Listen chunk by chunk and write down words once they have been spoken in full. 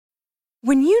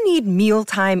When you need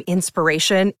mealtime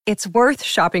inspiration, it's worth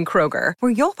shopping Kroger,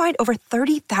 where you'll find over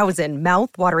 30,000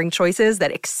 mouth-watering choices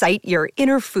that excite your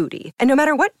inner foodie. And no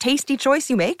matter what tasty choice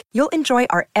you make, you'll enjoy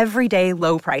our everyday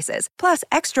low prices, plus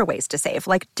extra ways to save,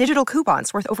 like digital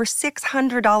coupons worth over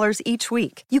 $600 each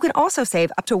week. You can also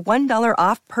save up to $1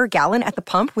 off per gallon at the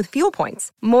pump with fuel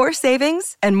points. More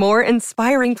savings and more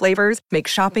inspiring flavors make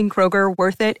shopping Kroger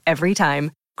worth it every time.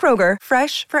 Kroger,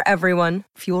 fresh for everyone.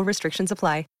 Fuel restrictions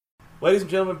apply. Ladies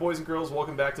and gentlemen, boys and girls,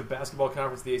 welcome back to Basketball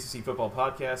Conference, the ACC Football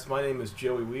Podcast. My name is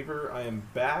Joey Weaver. I am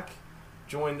back,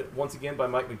 joined once again by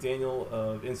Mike McDaniel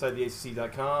of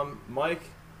InsideTheACC.com. Mike,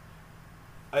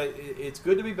 it's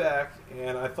good to be back,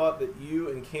 and I thought that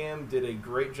you and Cam did a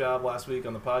great job last week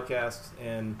on the podcast,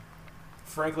 and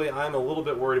frankly, I'm a little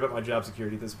bit worried about my job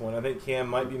security at this point. I think Cam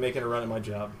might be making a run at my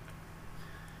job.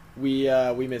 We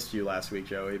missed you last week,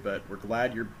 Joey, but we're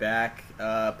glad you're back.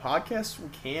 Podcast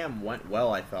with Cam went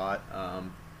well, I thought.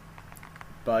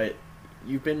 But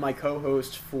you've been my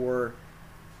co-host for,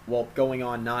 going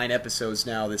on 9 episodes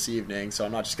now this evening, so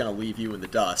I'm not just going to leave you in the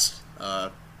dust.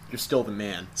 You're still the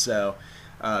man. So,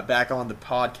 back on the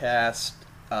podcast,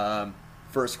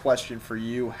 first question for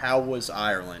you, how was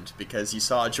Ireland? Because you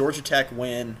saw Georgia Tech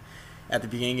win at the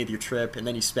beginning of your trip, and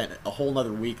then you spent a whole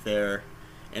nother week there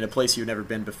in a place you've never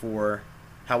been before.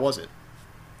 How was it?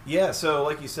 Yeah, so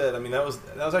like you said, I mean that was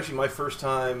actually my first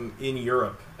time in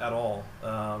Europe at all.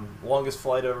 Longest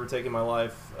flight I've ever taken in my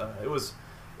life. It was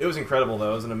incredible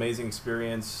though. It was an amazing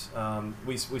experience.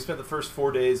 We spent the first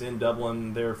 4 days in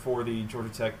Dublin there for the Georgia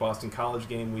Tech Boston College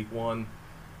game week 1.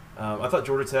 I thought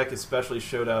Georgia Tech especially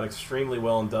showed out extremely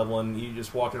well in Dublin. You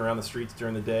just walking around the streets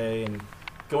during the day and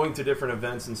going to different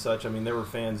events and such. I mean there were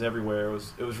fans everywhere.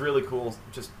 It was really cool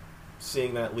just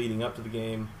seeing that leading up to the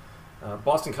game.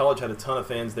 Boston College had a ton of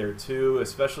fans there too,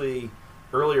 especially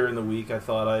earlier in the week. I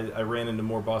thought I ran into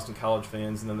more Boston College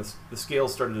fans, and then the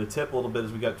scales started to tip a little bit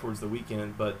as we got towards the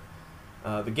weekend. But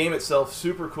the game itself,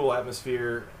 super cool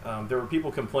atmosphere. There were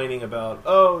people complaining about,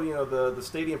 the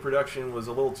stadium production was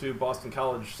a little too Boston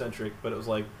College centric, but it was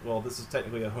like, well, this is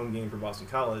technically a home game for Boston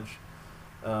College.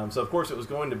 So of course it was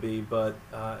going to be, but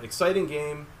exciting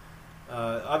game.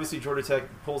 Obviously, Georgia Tech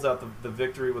pulls out the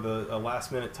victory with a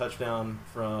last-minute touchdown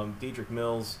from Dedrick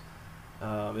Mills.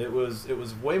 It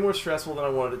was way more stressful than I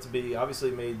wanted it to be. Obviously,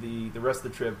 it made the rest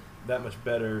of the trip that much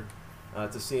better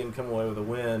to see him come away with a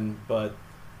win. But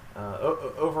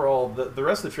overall, the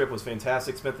rest of the trip was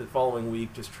fantastic. Spent the following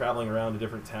week just traveling around to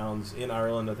different towns in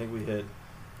Ireland. I think we hit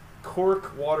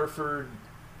Cork, Waterford,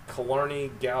 Killarney,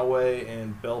 Galway,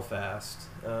 and Belfast.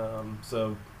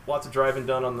 So lots of driving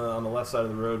done on the left side of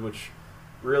the road, which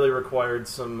really required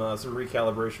some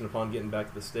recalibration upon getting back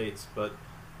to the States. But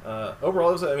overall,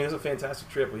 it was a fantastic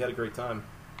trip. We had a great time.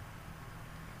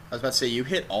 I was about to say, you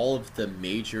hit all of the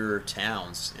major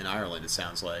towns in Ireland, it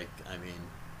sounds like. I mean,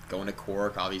 going to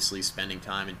Cork, obviously spending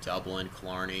time in Dublin,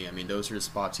 Killarney. I mean, those are the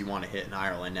spots you want to hit in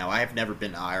Ireland. Now, I have never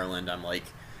been to Ireland. I'm like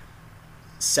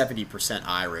 70%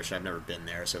 Irish. I've never been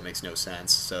there, so it makes no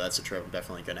sense. So that's a trip I'm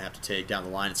definitely going to have to take down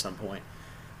the line at some point.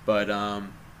 But,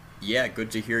 yeah, good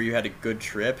to hear you had a good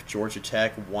trip. Georgia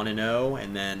Tech 1-0,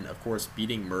 and then, of course,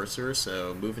 beating Mercer,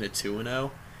 so moving to 2-0.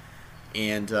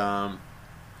 And,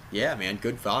 yeah, man,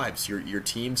 good vibes. Your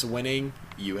team's winning.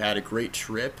 You had a great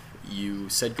trip. You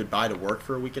said goodbye to work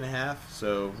for a week and a half.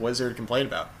 So what is there to complain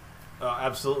about?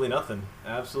 Absolutely nothing.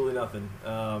 Absolutely nothing.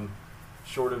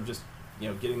 Short of just,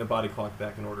 getting the body clock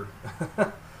back in order.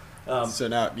 So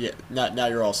now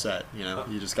you're all set.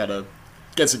 You just gotta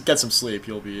get some sleep.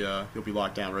 You'll be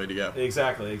locked down, ready to go.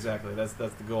 Exactly. That's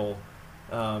the goal.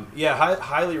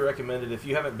 Highly recommended. If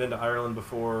you haven't been to Ireland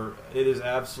before, it is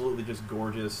absolutely just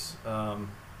gorgeous.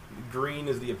 Green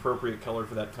is the appropriate color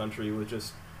for that country, with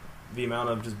just the amount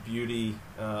of just beauty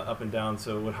up and down.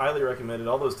 So would highly recommend it.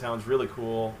 All those towns really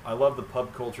cool. I love the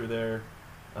pub culture there.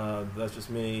 That's just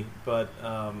me, but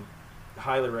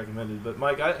highly recommended. But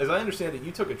Mike, as I understand it,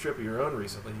 you took a trip of your own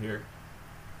recently here.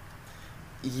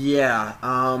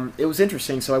 Yeah, it was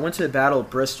interesting. So I went to the Battle of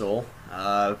Bristol.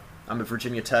 I'm a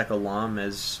Virginia Tech alum,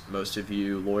 as most of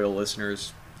you loyal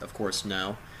listeners, of course,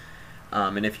 know.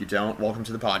 And if you don't, welcome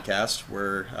to the podcast.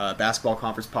 We're a Basketball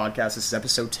Conference podcast. This is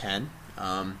episode 10.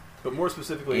 But more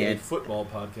specifically, a football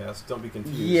podcast. Don't be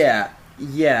confused.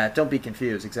 Yeah, don't be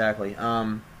confused, exactly.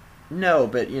 No,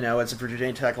 but, as a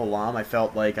Virginia Tech alum, I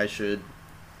felt like I should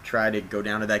try to go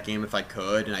down to that game if I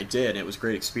could, and I did. It was a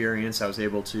great experience. I was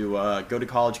able to go to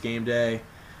College Game Day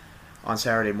on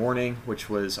Saturday morning, which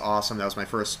was awesome. That was my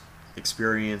first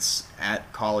experience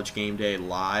at College Game Day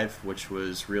live, which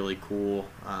was really cool.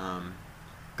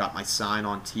 Got my sign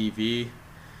on TV,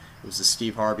 It was a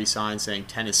Steve Harvey sign saying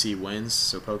Tennessee wins,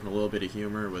 so poking a little bit of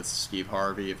humor with Steve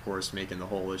Harvey, of course, making the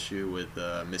whole issue with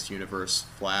Miss Universe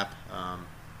flap a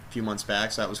few months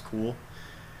back, so that was cool.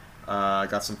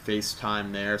 Got some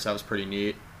FaceTime there, so that was pretty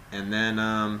neat. And then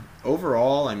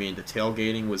overall, I mean, the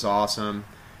tailgating was awesome.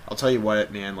 I'll tell you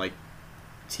what, man, like,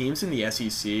 teams in the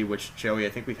SEC, which, Joey, I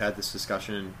think we've had this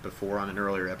discussion before on an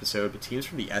earlier episode, but teams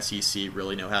from the SEC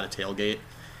really know how to tailgate.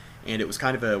 And it was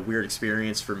kind of a weird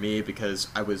experience for me because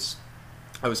I was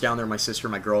down there with my sister,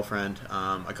 my girlfriend,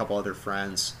 a couple other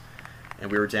friends,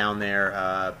 and we were down there,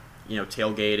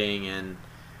 tailgating, and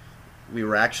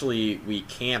we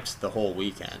camped the whole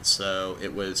weekend. So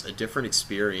it was a different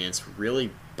experience, really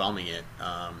bumming it.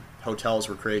 Hotels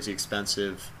were crazy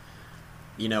expensive.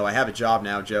 I have a job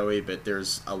now, Joey, but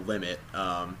there's a limit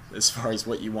as far as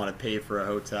what you want to pay for a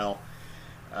hotel.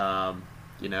 Over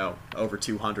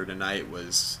 $200 a night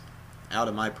was out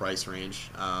of my price range.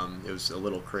 It was a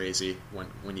little crazy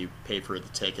when you pay for the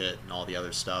ticket and all the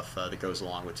other stuff that goes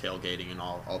along with tailgating and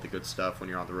all the good stuff when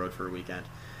you're on the road for a weekend.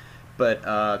 But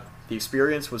the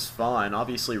experience was fun.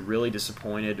 Obviously really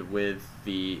disappointed with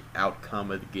the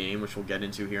outcome of the game, which we'll get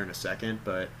into here in a second,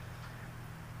 but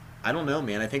I don't know,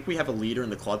 man. I think we have a leader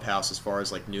in the clubhouse as far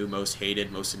as like new most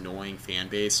hated, most annoying fan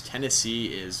base.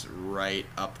 Tennessee is right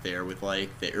up there with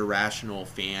like the irrational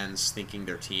fans thinking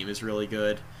their team is really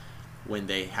good when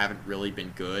they haven't really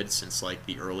been good since like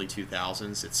the early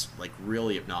 2000s. It's like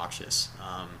really obnoxious.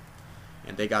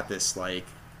 And they got this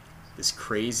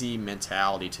crazy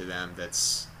mentality to them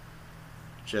that's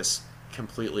just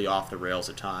completely off the rails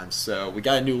at times. So we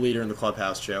got a new leader in the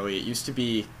clubhouse, Joey. It used to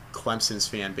be Clemson's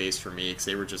fan base for me because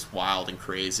they were just wild and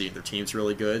crazy. Their team's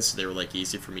really good, so they were like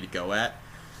easy for me to go at.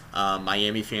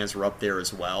 Miami fans were up there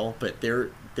as well, but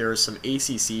there are some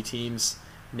ACC teams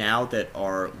now that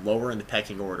are lower in the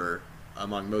pecking order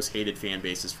among most hated fan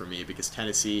bases for me because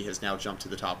Tennessee has now jumped to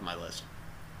the top of my list.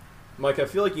 Mike, I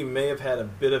feel like you may have had a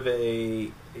bit of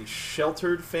a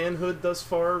sheltered fanhood thus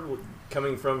far,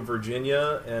 coming from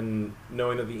Virginia and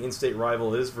knowing that the in-state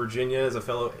rival is Virginia as a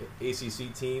fellow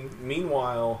ACC team.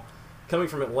 Meanwhile, coming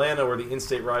from Atlanta where the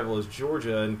in-state rival is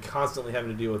Georgia and constantly having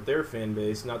to deal with their fan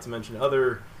base, not to mention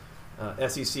other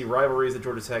SEC rivalries that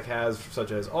Georgia Tech has,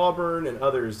 such as Auburn and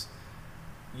others,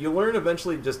 you learn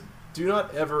eventually just do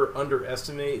not ever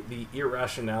underestimate the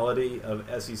irrationality of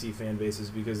SEC fan bases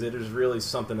because it is really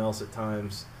something else at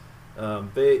times.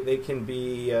 They can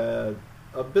be a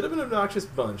bit of an obnoxious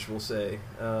bunch, we'll say.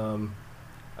 I'm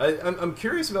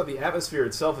curious about the atmosphere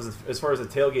itself as far as the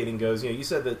tailgating goes. You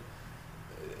said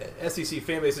that SEC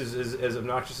fan bases is as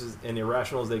obnoxious and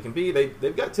irrational as they can be.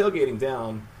 They've got tailgating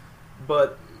down,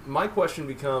 but my question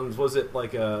becomes: was it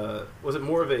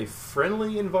more of a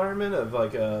friendly environment of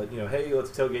hey, let's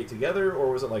tailgate together,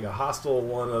 or was it like a hostile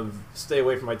one of stay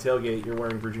away from my tailgate, you're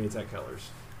wearing Virginia Tech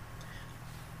colors?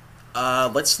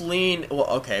 Let's lean.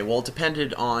 Well, it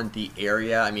depended on the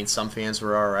area. I mean, some fans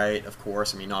were all right, of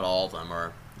course. I mean, not all of them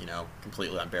are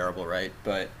completely unbearable, right?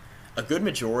 But a good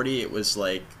majority, it was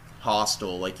like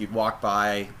hostile. Like you'd walk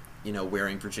by,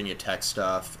 wearing Virginia Tech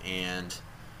stuff and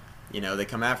they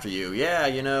come after you.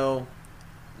 Yeah,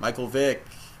 Michael Vick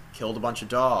killed a bunch of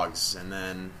dogs. And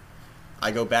then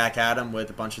I go back at him with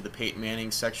a bunch of the Peyton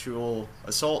Manning sexual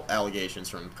assault allegations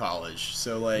from college.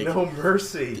 So, no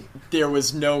mercy. There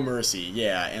was no mercy,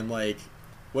 yeah. And,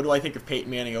 what do I think of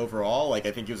Peyton Manning overall? I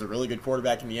think he was a really good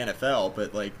quarterback in the NFL.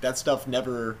 But, that stuff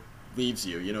never leaves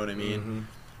you. You know what I mean?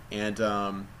 Mm-hmm.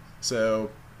 And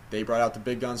so they brought out the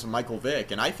big guns with Michael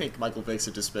Vick. And I think Michael Vick's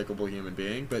a despicable human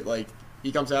being. But,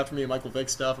 he comes after me and Michael Vick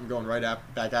stuff. I'm going right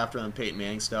back after him, Peyton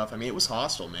Manning stuff. I mean, it was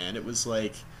hostile, man. It was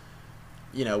we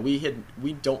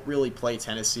don't really play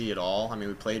Tennessee at all. I mean,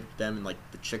 we played them in the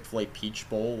Chick-fil-A Peach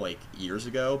Bowl years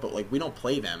ago, but we don't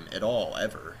play them at all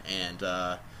ever. And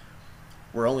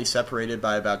we're only separated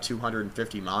by about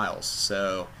 250 miles.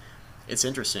 So it's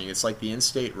interesting. It's like the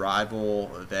in-state rival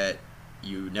that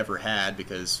you never had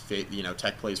because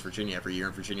Tech plays Virginia every year,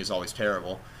 and Virginia's always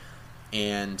terrible.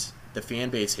 And the fan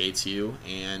base hates you,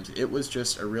 and it was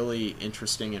just a really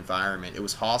interesting environment. It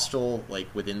was hostile,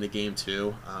 within the game,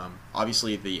 too.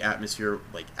 Obviously, the atmosphere,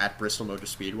 at Bristol Motor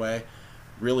Speedway,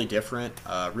 really different,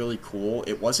 really cool.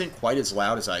 It wasn't quite as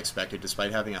loud as I expected,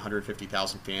 despite having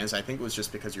 150,000 fans. I think it was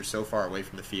just because you're so far away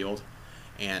from the field.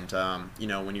 And,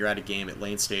 when you're at a game at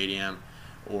Lane Stadium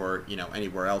or,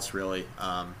 anywhere else, really,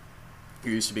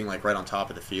 you're used to being, right on top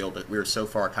of the field, but we were so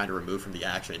far kind of removed from the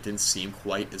action. It didn't seem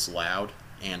quite as loud.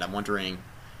 And I'm wondering,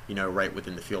 right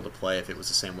within the field of play, if it was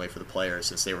the same way for the players,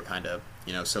 since they were kind of,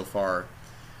 so far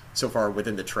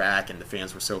within the track, and the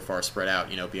fans were so far spread out,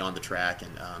 beyond the track,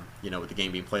 and with the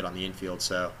game being played on the infield.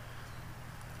 So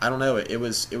I don't know. It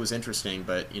was interesting,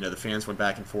 but the fans went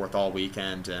back and forth all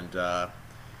weekend, and the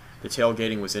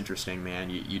tailgating was interesting, man.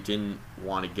 You didn't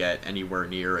want to get anywhere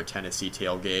near a Tennessee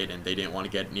tailgate, and they didn't want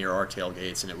to get near our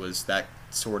tailgates, and it was that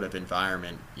sort of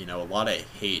environment. A lot of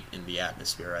hate in the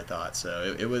atmosphere, I thought.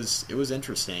 So it was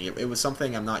interesting. It was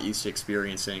something I'm not used to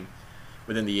experiencing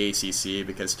within the ACC,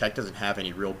 because Tech doesn't have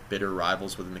any real bitter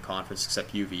rivals within the conference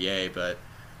except UVA, but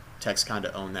Tech's kind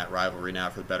of owned that rivalry now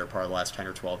for the better part of the last 10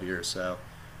 or 12 years. So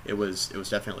it was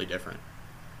definitely different.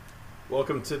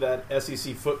 Welcome to that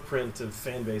SEC footprint of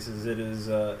fan bases. It is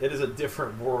a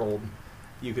different world,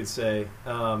 you could say.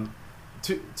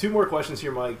 Two more questions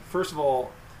here, Mike. First of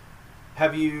all,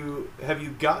 have you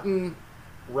gotten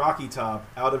Rocky Top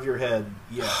out of your head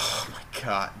yet? Oh my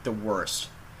God, the worst.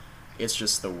 It's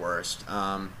just the worst.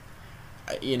 I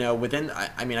got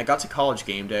to College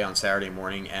Game Day on Saturday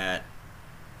morning at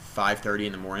 5:30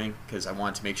 in the morning because I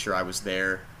wanted to make sure I was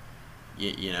there,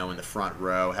 in the front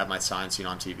row, have my sign seen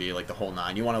on TV, like the whole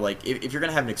nine. You want to, if you're going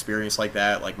to have an experience like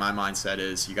that, like my mindset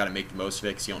is you got to make the most of it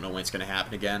because you don't know when it's going to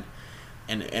happen again.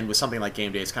 And with something like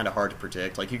Game Day, it's kind of hard to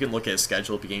predict. Like, you can look at a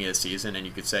schedule at the beginning of the season and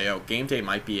you could say, oh, Game Day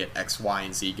might be at X, Y,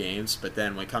 and Z games, but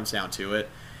then when it comes down to it,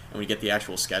 and when you get the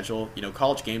actual schedule,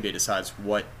 College Game Day decides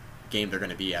what game they're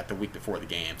going to be at the week before the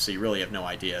game, so you really have no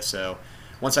idea. So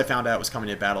once I found out it was coming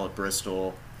to Battle at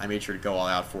Bristol, I made sure to go all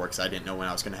out for it because I didn't know when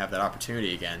I was going to have that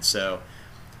opportunity again. So,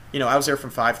 I was there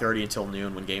from 5:30 until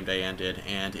noon when Game Day ended,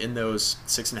 and in those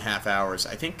 6.5 hours,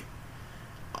 I think,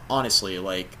 honestly,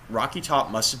 Rocky Top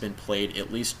must have been played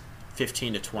at least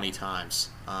 15 to 20 times.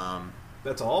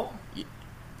 That's all?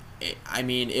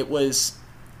 It was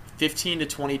 15 to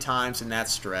 20 times in that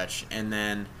stretch, and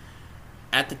then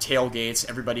at the tailgates,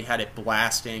 everybody had it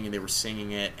blasting and they were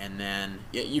singing it, and then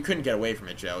you couldn't get away from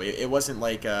it, Joe. It wasn't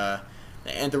like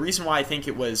and the reason why I think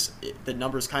the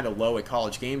numbers kind of low at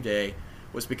College Game Day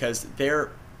was because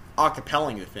they're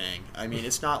acapelling the thing.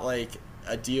 It's not like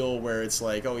a deal where it's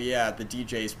like, oh yeah, the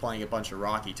DJ's playing a bunch of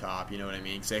Rocky Top, you know what I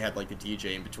mean? Because they had the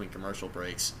DJ in between commercial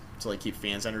breaks to keep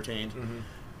fans entertained. Mm-hmm.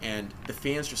 And the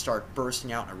fans just start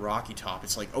bursting out in a Rocky Top.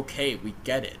 It's like, okay, we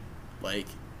get it.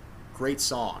 Great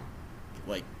song.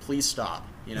 Please stop,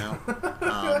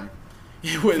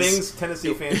 It was things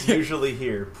Tennessee fans usually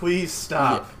hear. Please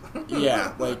stop.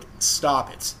 Yeah,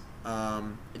 stop it.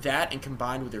 That, and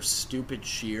combined with their stupid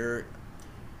cheer,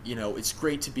 it's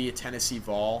great to be a Tennessee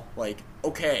Vol.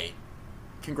 Okay,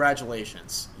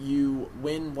 congratulations. You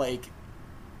win,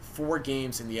 4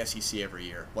 games in the SEC every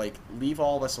year. Leave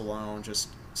all of us alone. Just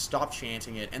stop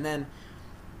chanting it. And then,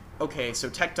 okay, so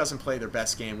Tech doesn't play their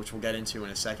best game, which we'll get into in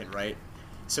a second, right?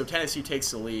 So Tennessee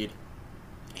takes the lead,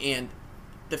 and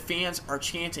the fans are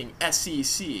chanting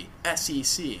SEC,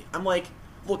 SEC. I'm like,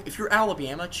 look, if you're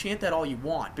Alabama, chant that all you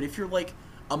want. But if you're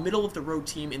a middle-of-the-road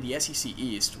team in the SEC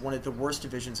East, one of the worst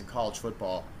divisions in college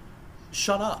football,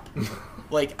 shut up.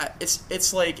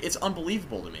 It's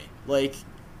unbelievable to me.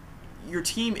 Your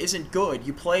team isn't good.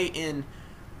 You play in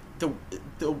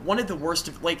the one of the worst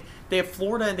of, they have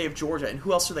Florida and they have Georgia, and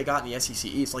who else do they got in the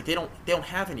SEC East? They don't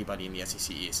have anybody in the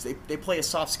SEC East. They play a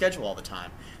soft schedule all the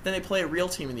time. Then they play a real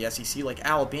team in the SEC like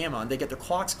Alabama, and they get their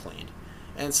clocks cleaned.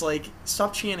 And it's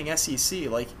stop chanting SEC.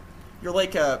 You're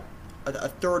a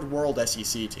third world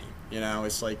SEC team.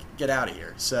 It's get out of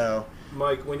here. So,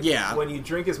 Mike, when you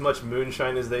drink as much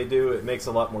moonshine as they do, it makes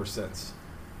a lot more sense.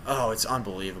 Oh, it's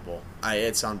unbelievable.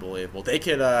 It's unbelievable. They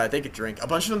could drink. A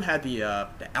bunch of them had the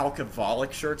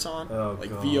alcoholic shirts on, gosh.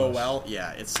 VOL.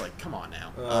 Yeah, it's come on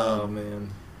now. Oh man.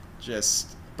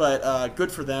 But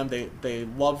good for them. They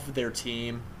love their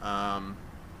team.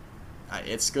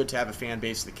 It's good to have a fan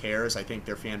base that cares. I think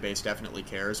their fan base definitely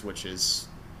cares, which is,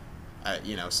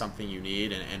 something you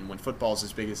need. And when football's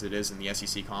as big as it is in the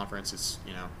SEC conference, it's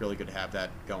really good to have that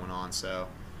going on. So.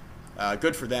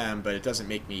 Good for them, but it doesn't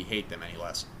make me hate them any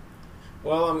less.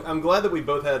 Well, I'm glad that we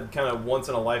both had kind of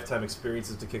once-in-a-lifetime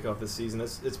experiences to kick off this season.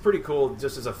 It's pretty cool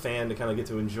just as a fan to kind of get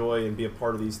to enjoy and be a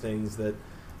part of these things that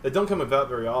don't come about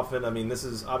very often. This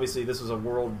was a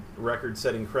world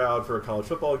record-setting crowd for a college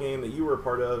football game that you were a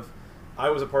part of.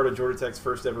 I was a part of Georgia Tech's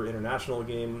first ever international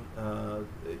game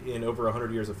in over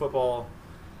 100 years of football.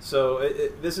 So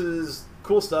this is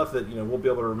cool stuff that we'll be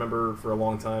able to remember for a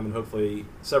long time, and hopefully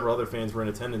several other fans were in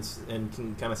attendance and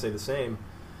can kind of say the same.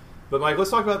 But Mike,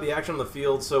 let's talk about the action on the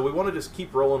field. So we want to just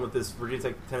keep rolling with this Virginia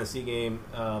Tech-Tennessee game.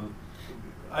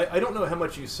 I don't know how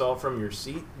much you saw from your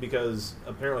seat, because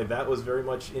apparently that was very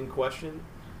much in question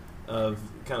of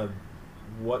kind of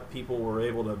what people were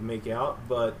able to make out.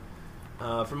 But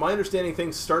from my understanding,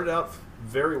 things started out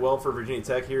very well for Virginia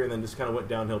Tech here and then just kind of went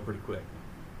downhill pretty quick.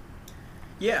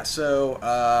 Yeah,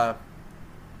 so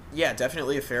Yeah,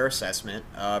 definitely a fair assessment.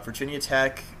 Virginia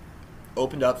Tech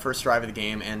opened up first drive of the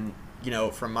game, and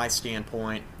from my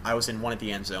standpoint, I was in one of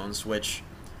the end zones, which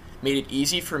made it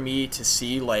easy for me to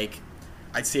see, like,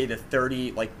 I'd say the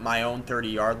 30, like my own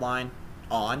 30-yard line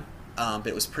on. But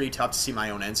it was pretty tough to see my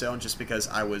own end zone just because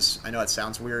I know that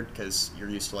sounds weird because you're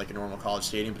used to like a normal college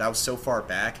stadium, but I was so far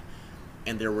back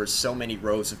and there were so many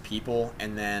rows of people,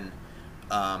 and then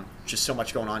just so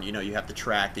much going on. You have the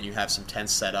track, then you have some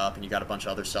tents set up, and you got a bunch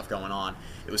of other stuff going on.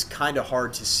 It was kind of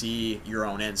hard to see your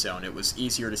own end zone. It was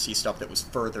easier to see stuff that was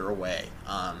further away.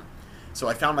 So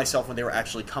I found myself when they were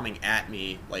actually coming at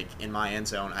me, like in my end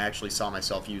zone, I actually saw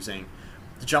myself using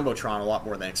the Jumbotron a lot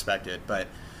more than expected. But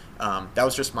that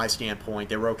was just my standpoint.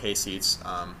 They were okay seats.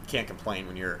 Can't complain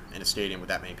when you're in a stadium with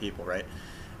that many people, right?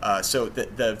 So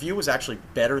the view was actually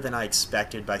better than I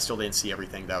expected, but I still didn't see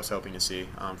everything that I was hoping to see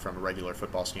from a regular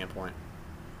football standpoint.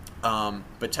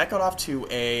 But Tech got off to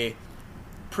a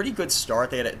pretty good start.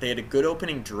 They had a good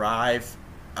opening drive.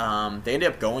 They ended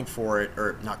up going for it,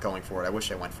 or not going for it. I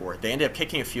wish I went for it. They ended up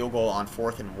kicking a field goal on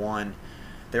 4th and 1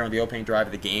 there on the opening drive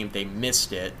of the game. They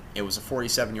missed it. It was a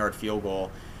 47-yard field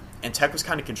goal. And Tech was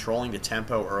kind of controlling the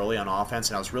tempo early on offense,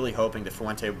 and I was really hoping that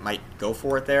Fuente might go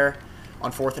for it there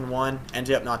on 4th and 1.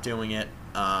 Ended up not doing it.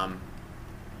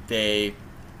 They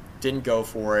didn't go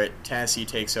for it. Tennessee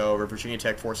takes over. Virginia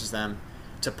Tech forces them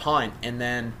to punt, and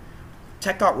then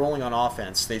Tech got rolling on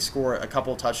offense. They score a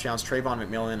couple of touchdowns. Trayvon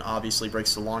McMillan obviously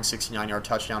breaks the long 69-yard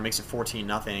touchdown, makes it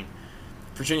 14-0.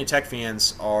 Virginia Tech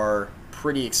fans are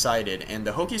pretty excited, and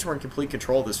the Hokies were in complete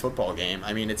control of this football game.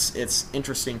 I mean, it's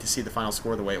interesting to see the final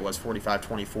score the way it was,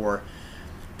 45-24,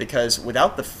 because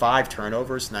without the 5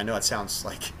 turnovers, and I know it sounds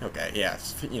like, okay, yeah,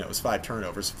 it was 5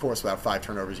 turnovers. Of course, without 5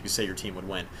 turnovers, you could say your team would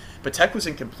win. But Tech was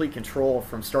in complete control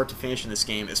from start to finish in this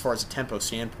game as far as a tempo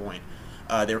standpoint.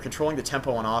 They were controlling the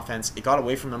tempo on offense. It got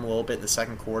away from them a little bit in the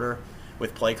second quarter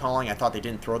with play calling. I thought they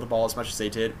didn't throw the ball as much as they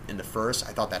did in the first.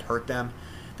 I thought that hurt them.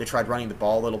 They tried running the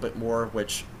ball a little bit more,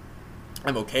 which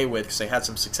I'm okay with because they had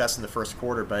some success in the first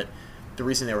quarter, but the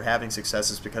reason they were having success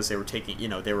is because they were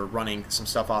they were running some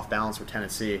stuff off balance for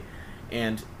Tennessee.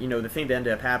 And, the thing that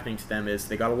ended up happening to them is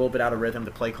they got a little bit out of rhythm.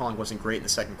 The play calling wasn't great in the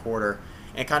second quarter,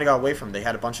 and it kind of got away from them. They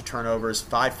had a bunch of turnovers,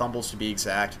 5 fumbles to be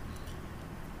exact.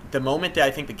 The moment that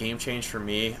I think the game changed for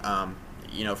me,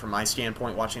 from my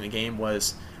standpoint watching the game,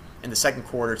 was in the second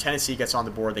quarter. Tennessee gets on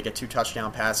the board. They get 2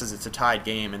 touchdown passes. It's a tied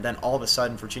game, and then all of a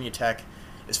sudden Virginia Tech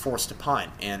is forced to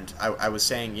punt. And I was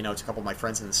saying, to a couple of my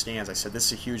friends in the stands, I said, this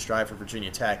is a huge drive for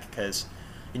Virginia Tech because,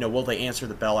 will they answer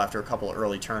the bell after a couple of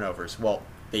early turnovers? Well,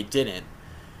 they didn't.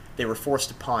 They were forced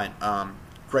to punt.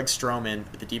 Greg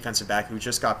Stroman, the defensive back, who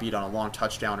just got beat on a long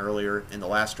touchdown earlier in the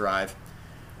last drive,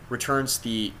 returns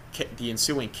the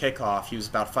ensuing kickoff. He was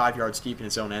about 5 yards deep in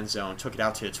his own end zone, took it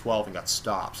out to a 12 and got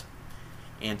stopped.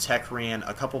 And Tech ran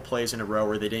a couple plays in a row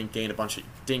where they didn't gain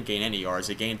any yards.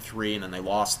 They gained 3 and then they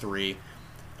lost 3.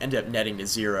 Ended up netting to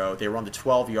 0. They were on the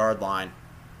 12-yard line,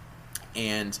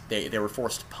 and they were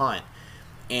forced to punt.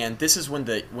 And this is when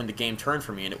the game turned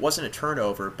for me. And it wasn't a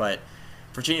turnover, but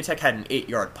Virginia Tech had an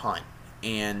 8-yard punt,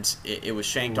 and it was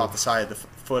shanked off the side of the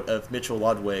foot of Mitchell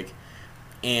Ludwig.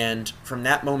 And from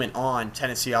that moment on,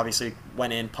 Tennessee obviously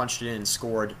went in, punched it in, and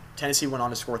scored. Tennessee went on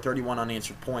to score 31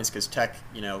 unanswered points because Tech,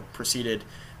 proceeded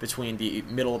between the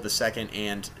middle of the second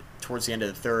and towards the end of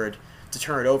the third to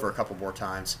turn it over a couple more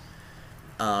times.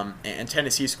 And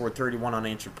Tennessee scored 31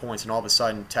 unanswered points, and all of a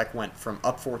sudden Tech went from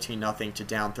up 14-0 to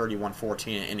down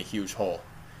 31-14 in a huge hole.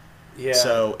 Yeah.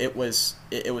 So it was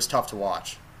tough to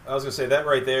watch. I was going to say that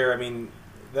right there. I mean,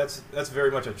 that's very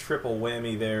much a triple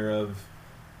whammy there of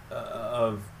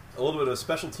a little bit of a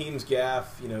special teams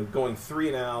gaffe, going 3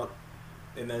 and out,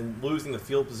 and then losing the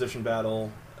field position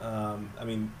battle. I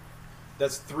mean,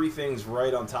 that's 3 things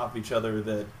right on top of each other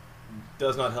that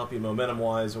does not help you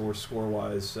momentum-wise or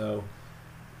score-wise. So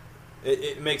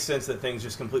it makes sense that things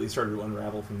just completely started to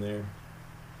unravel from there.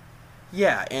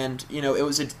 Yeah, and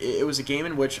it was a game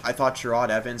in which I thought Gerard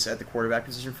Evans at the quarterback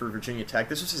position for Virginia Tech,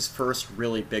 this was his first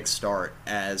really big start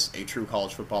as a true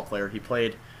college football player. He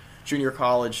played junior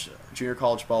college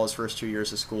ball his first 2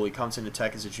 years of school. He comes into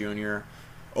Tech as a junior,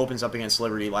 opens up against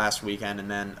Liberty last weekend,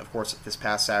 and then, of course, this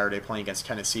past Saturday playing against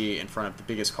Tennessee in front of the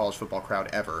biggest college football crowd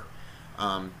ever.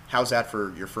 How's that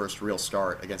for your first real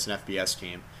start against an FBS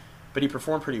team? But he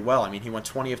performed pretty well. I mean, he went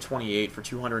 20 of 28 for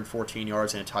 214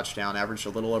 yards and a touchdown, averaged a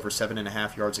little over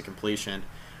 7.5 yards of completion.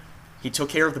 He took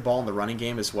care of the ball in the running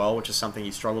game as well, which is something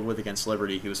he struggled with against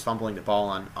Liberty. He was fumbling the ball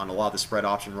on a lot of the spread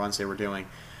option runs they were doing.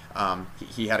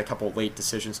 He had a couple of late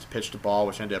decisions to pitch the ball,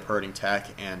 which ended up hurting Tech.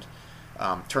 And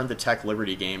turned the Tech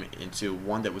Liberty game into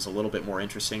one that was a little bit more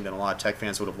interesting than a lot of Tech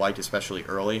fans would have liked, especially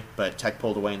early. But Tech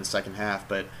pulled away in the second half.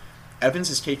 But Evans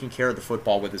is taking care of the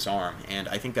football with his arm, and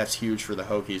I think that's huge for the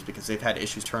Hokies because they've had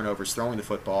issues, turnovers, throwing the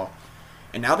football.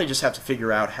 And now they just have to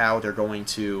figure out how they're going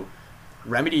to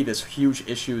remedy this huge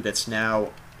issue that's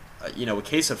now, a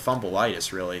case of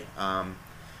fumbleitis, really.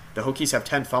 The Hokies have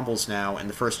 10 fumbles now in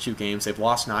the first 2 games. They've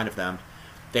lost 9 of them.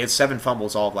 They had 7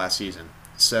 fumbles all of last season.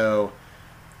 So,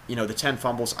 the 10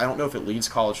 fumbles, I don't know if it leads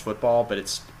college football, but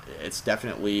it's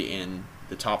definitely in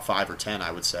the top 5 or 10,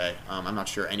 I would say. I'm not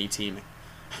sure any team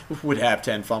would have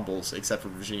 10 fumbles except for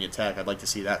Virginia Tech. I'd like to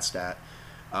see that stat.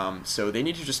 So they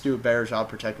need to just do a better job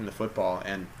protecting the football.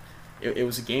 And it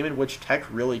was a game in which Tech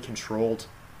really controlled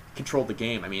the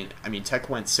game. I mean, Tech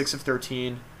went 6 of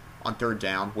 13 on third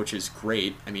down, which is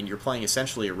great. I mean, you're playing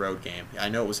essentially a road game. I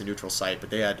know it was a neutral site, but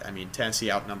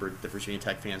Tennessee outnumbered the Virginia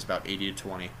Tech fans about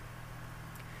 80-20.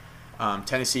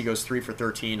 Tennessee goes 3 for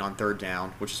 13 on third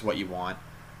down, which is what you want.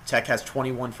 Tech has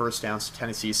 21 first downs to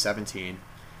Tennessee's 17.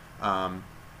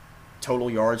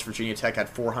 Total yards, Virginia Tech had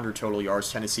 400 total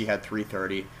yards. Tennessee had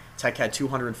 330. Tech had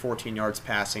 214 yards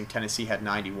passing. Tennessee had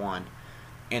 91.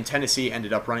 And Tennessee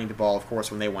ended up running the ball, of course,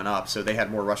 when they went up, so they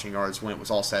had more rushing yards when it was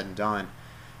all said and done.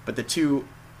 But the two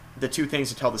things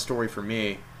to tell the story for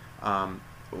me,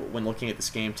 when looking at this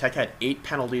game, Tech had 8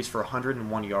 penalties for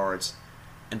 101 yards,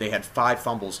 and they had 5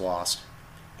 fumbles lost.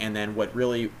 And then what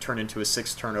really turned into a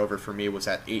 6th turnover for me was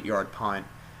that 8-yard punt.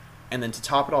 And then to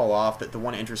top it all off, the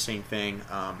one interesting thing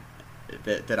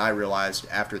that I realized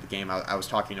after the game, I was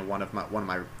talking to one of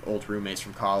my old roommates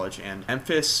from college, and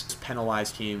Memphis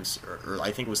penalized teams, or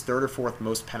I think it was 3rd or 4th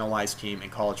most penalized team in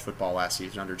college football last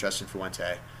season under Justin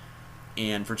Fuente.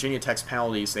 And Virginia Tech's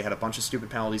penalties, they had a bunch of stupid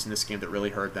penalties in this game that really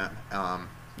hurt them.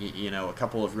 A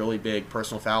couple of really big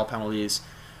personal foul penalties,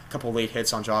 a couple of late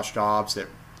hits on Josh Dobbs that,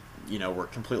 were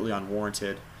completely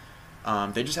unwarranted.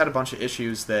 They just had a bunch of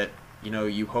issues that,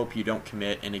 you hope you don't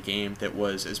commit in a game that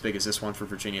was as big as this one for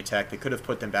Virginia Tech. They could have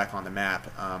put them back on the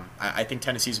map. I think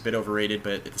Tennessee's a bit overrated,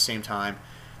 but at the same time,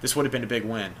 this would have been a big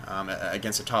win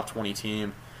against a top 20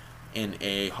 team in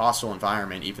a hostile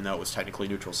environment, even though it was technically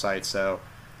neutral site. So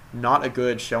not a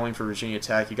good showing for Virginia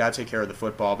Tech. You got to take care of the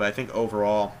football, but I think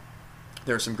overall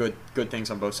there are some good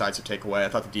things on both sides to take away. I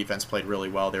thought the defense played really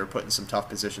well. They were put in some tough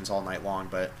positions all night long,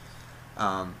 but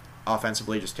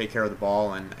offensively, just take care of the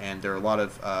ball, and there are a lot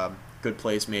of good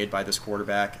plays made by this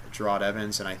quarterback, Gerard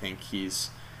Evans, and I think he's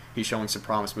showing some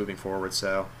promise moving forward.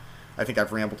 So I think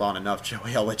I've rambled on enough,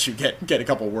 Joey. I'll let you get a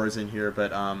couple words in here,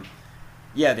 but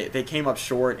they came up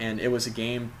short, and it was a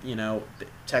game,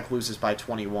 Tech loses by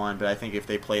 21, but I think if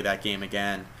they play that game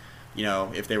again,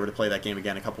 if they were to play that game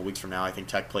again a couple weeks from now, I think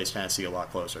Tech plays Tennessee a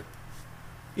lot closer.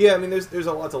 Yeah, I mean, there's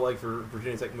a lot to like for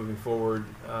Virginia Tech moving forward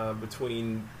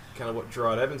between kind of what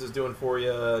Gerard Evans is doing for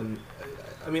you, and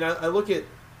I mean, I look at,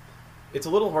 it's a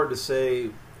little hard to say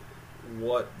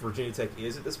what Virginia Tech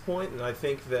is at this point, and I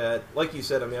think that, like you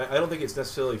said, I mean, I don't think it's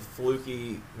necessarily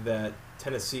fluky that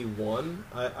Tennessee won.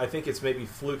 I think it's maybe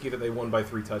fluky that they won by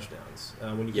 3 touchdowns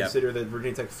when you consider that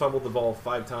Virginia Tech fumbled the ball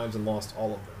 5 times and lost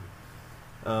all of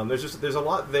them. There's a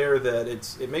lot there that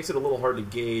it makes it a little hard to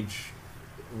gauge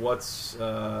what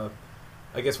to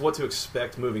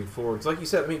expect moving forward. Because like you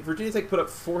said, I mean, Virginia Tech put up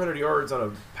 400 yards on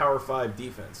a Power 5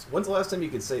 defense. When's the last time you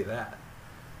could say that?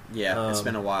 Yeah, it's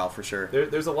been a while for sure.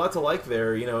 There's a lot to like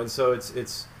there, and so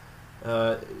it's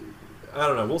I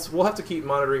don't know. We'll have to keep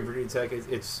monitoring Virginia Tech.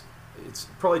 It's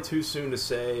probably too soon to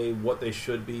say what they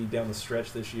should be down the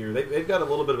stretch this year. They've got a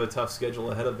little bit of a tough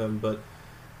schedule ahead of them, but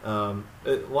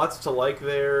lots to like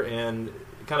there, and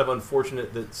kind of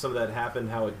unfortunate that some of that happened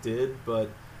how it did, but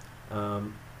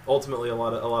ultimately a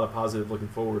lot of positive looking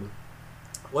forward.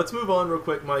 Let's move on real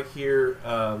quick, Mike, here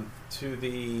to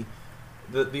the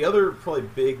other probably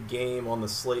big game on the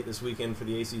slate this weekend for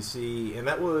the ACC, and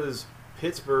that was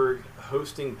Pittsburgh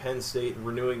hosting Penn State and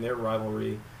renewing their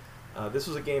rivalry. This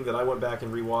was a game that I went back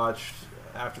and rewatched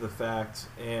after the fact,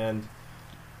 and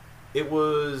it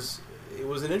was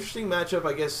an interesting matchup.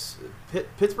 I guess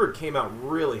Pittsburgh came out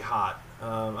really hot.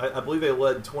 I believe they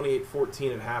led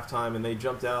 28-14 at halftime, and they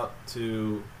jumped out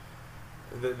to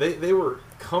they were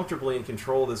comfortably in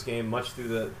control of this game much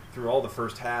through all the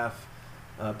first half.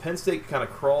 Penn State kind of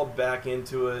crawled back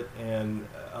into it, and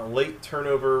a late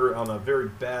turnover on a very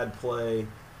bad play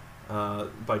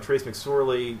by Trace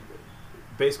McSorley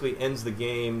basically ends the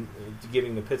game,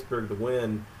 giving the Pittsburgh the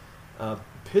win.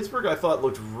 Pittsburgh, I thought,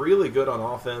 looked really good on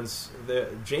offense.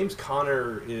 James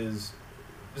Conner is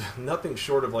nothing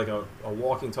short of like a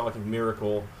walking, talking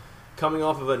miracle, coming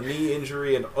off of a knee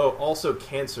injury and also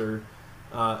cancer.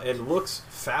 and looks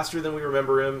faster than we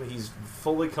remember him. He's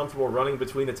fully comfortable running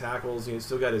between the tackles. He's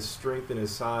still got his strength and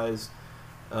his size.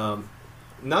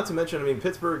 Not to mention, I mean,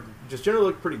 Pittsburgh just generally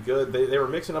looked pretty good. They were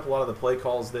mixing up a lot of the play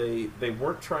calls. They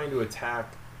weren't trying to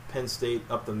attack Penn State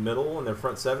up the middle in their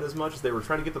front seven as much as they were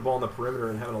trying to get the ball on the perimeter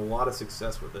and having a lot of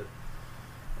success with it.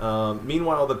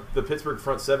 Meanwhile, the Pittsburgh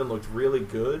front seven looked really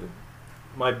good.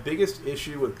 My biggest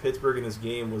issue with Pittsburgh in this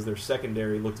game was their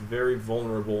secondary looked very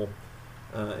vulnerable.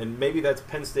 And maybe that's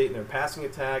Penn State in their passing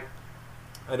attack.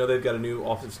 I know they've got a new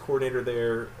offensive coordinator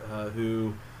there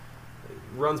who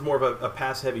runs more of a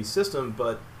pass-heavy system,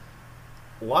 but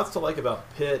lots to like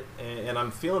about Pitt, and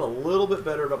I'm feeling a little bit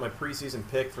better about my preseason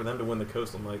pick for them to win the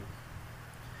Coastal, Mike.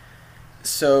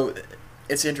 So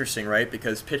it's interesting, right?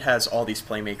 Because Pitt has all these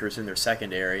playmakers in their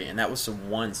secondary, and that was the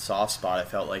one soft spot I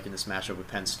felt like in this matchup with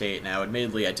Penn State. Now,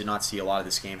 admittedly, I did not see a lot of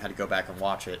this game, had to go back and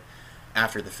watch it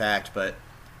after the fact, but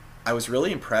I was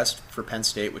really impressed for Penn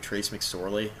State with Trace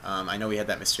McSorley. I know he had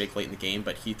that mistake late in the game,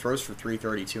 but he throws for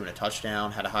 332 and a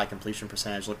touchdown, had a high completion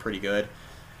percentage, looked pretty good.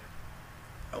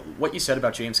 What you said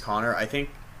about James Conner, I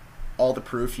think all the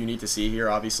proof you need to see here,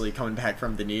 obviously coming back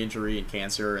from the knee injury and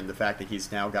cancer, and the fact that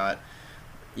he's now got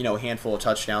a handful of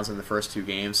touchdowns in the first two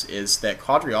games, is that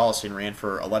Quadri Allison ran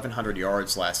for 1,100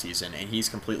 yards last season, and he's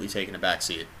completely taken a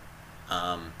backseat.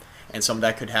 And some of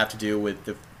that could have to do with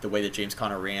the way that James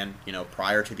Conner ran,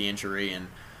 prior to the injury and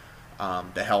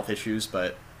the health issues.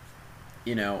 But,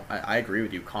 I agree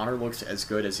with you. Conner looks as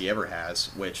good as he ever has,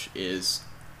 which is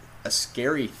a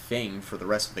scary thing for the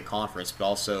rest of the conference, but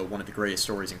also one of the greatest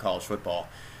stories in college football.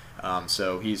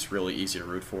 So he's really easy to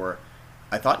root for.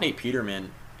 I thought Nate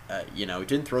Peterman,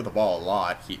 didn't throw the ball a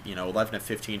lot. He, 11 of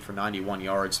 15 for 91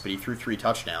 yards, but he threw 3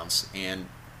 touchdowns. And,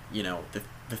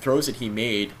 the throws that he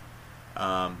made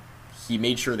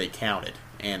sure they counted.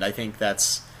 And I think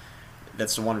that's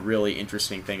the one really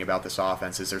interesting thing about this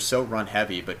offense is they're so run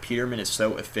heavy, but Peterman is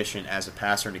so efficient as a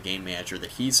passer and a game manager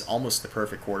that he's almost the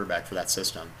perfect quarterback for that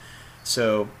system.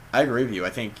 So I agree with you.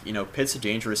 I think, Pitt's a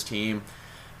dangerous team.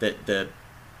 That the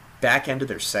back end of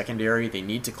their secondary, they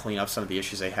need to clean up some of the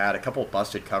issues they had. A couple of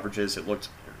busted coverages. It looked,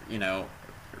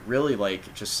 really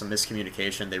like just some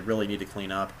miscommunication they really need to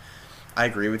clean up. I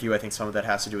agree with you. I think some of that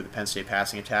has to do with the Penn State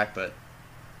passing attack, but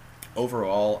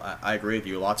overall, I agree with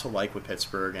you. Lots to like with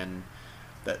Pittsburgh, and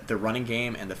the running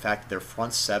game and the fact that their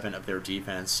front seven of their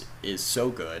defense is so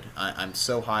good. I'm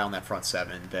so high on that front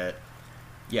seven that,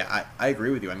 yeah, I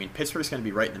agree with you. I mean, Pittsburgh's going to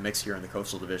be right in the mix here in the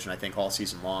Coastal Division, I think, all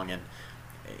season long, and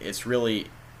it's really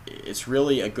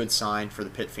a good sign for the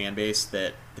Pitt fan base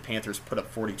that the Panthers put up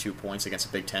 42 points against a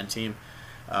Big Ten team,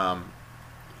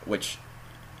 which,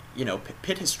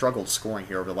 Pitt has struggled scoring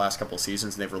here over the last couple of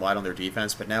seasons, and they've relied on their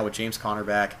defense, but now with James Conner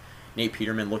back, Nate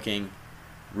Peterman looking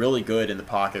really good in the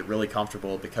pocket, really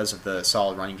comfortable because of the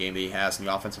solid running game that he has, and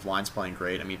the offensive line's playing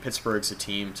great. I mean, Pittsburgh's a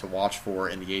team to watch for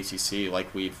in the ACC,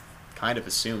 like we've kind of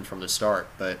assumed from the start,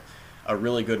 but a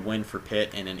really good win for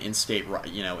Pitt in an in-state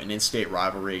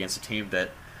rivalry against a team that,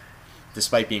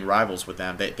 despite being rivals with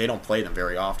them, they don't play them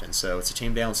very often. So it's a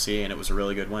team they don't see, and it was a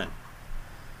really good win.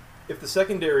 If the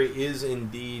secondary is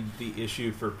indeed the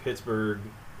issue for Pittsburgh,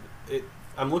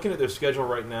 I'm looking at their schedule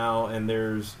right now, and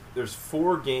there's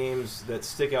 4 games that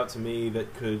stick out to me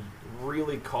that could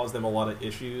really cause them a lot of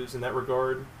issues in that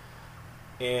regard.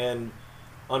 And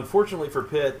unfortunately for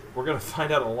Pitt, we're going to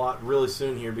find out a lot really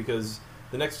soon here, because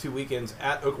the next 2 weekends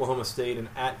at Oklahoma State and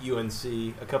at UNC,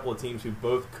 a couple of teams who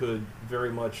both could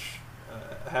very much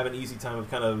have an easy time of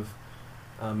kind of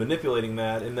manipulating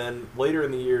that. And then later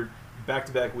in the year,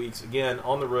 back-to-back weeks, again,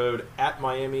 on the road, at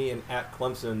Miami and at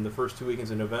Clemson, the first 2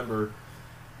 weekends in November.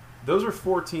 Those are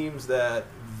 4 teams that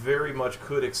very much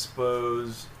could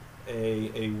expose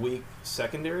a weak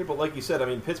secondary. But like you said, I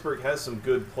mean, Pittsburgh has some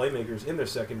good playmakers in their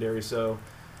secondary, so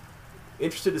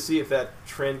interested to see if that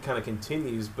trend kind of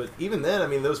continues. But even then, I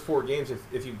mean, those 4 games,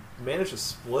 if you manage to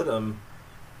split them,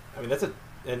 I mean,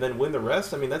 and then win the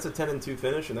rest, I mean, that's a 10-2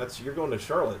 finish, and you're going to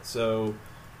Charlotte. So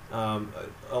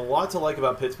a lot to like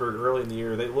about Pittsburgh early in the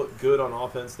year. They look good on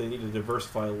offense. They need to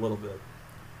diversify a little bit.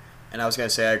 And I was going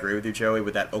to say, I agree with you, Joey,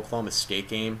 with that Oklahoma State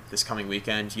game this coming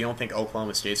weekend. You don't think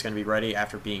Oklahoma State's going to be ready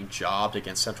after being jobbed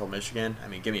against Central Michigan? I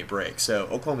mean, give me a break. So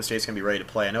Oklahoma State's going to be ready to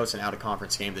play. I know it's an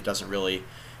out-of-conference game that doesn't really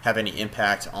have any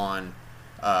impact on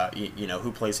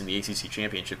who plays in the ACC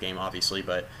championship game, obviously,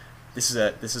 but this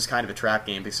is kind of a trap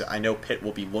game because I know Pitt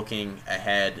will be looking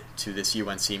ahead to this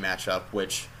UNC matchup,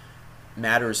 which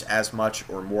matters as much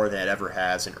or more than it ever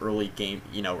has. An early game,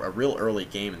 a real early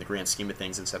game in the grand scheme of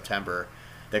things in September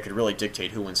that could really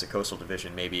dictate who wins the Coastal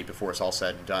Division maybe before it's all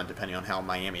said and done, depending on how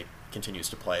Miami continues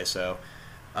to play. So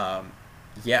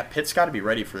Yeah, Pitt's got to be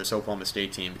ready for this Oklahoma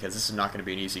State team because this is not going to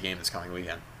be an easy game this coming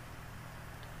weekend.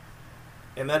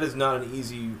 And that is not an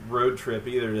easy road trip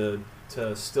either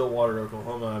to Stillwater,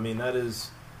 Oklahoma. I mean,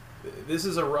 this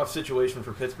is a rough situation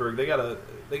for Pittsburgh. They gotta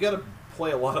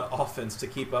play a lot of offense to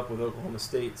keep up with Oklahoma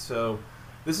State. So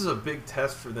this is a big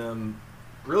test for them.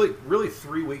 Really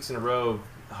 3 weeks in a row,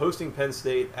 hosting Penn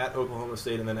State, at Oklahoma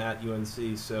State, and then at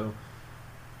UNC. So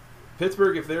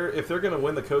Pittsburgh, if they're going to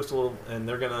win the Coastal and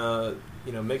they're going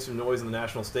to make some noise on the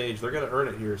national stage, they're going to earn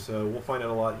it here. So we'll find out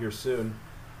a lot here soon.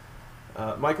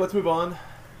 Mike, let's move on.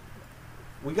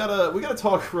 We gotta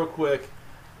talk real quick.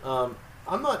 I'm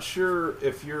not sure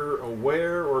if you're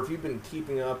aware or if you've been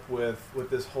keeping up with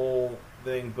this whole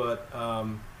thing, but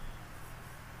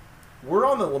we're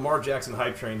on the Lamar Jackson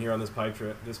hype train here on this pipe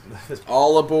trip. This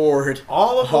All aboard.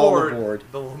 All aboard.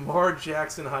 The Lamar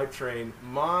Jackson hype train.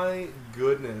 My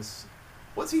goodness.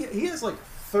 What's he? He has like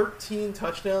 13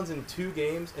 touchdowns in 2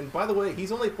 games. And by the way,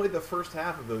 he's only played the first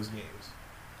half of those games.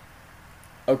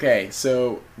 Okay,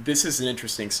 so this is an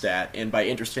interesting stat. And by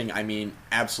interesting, I mean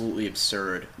absolutely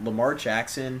absurd. Lamar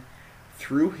Jackson,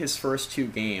 through his first 2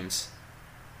 games,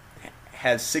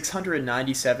 has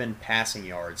 697 passing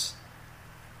yards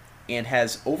and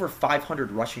has over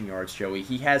 500 rushing yards, Joey.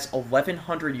 He has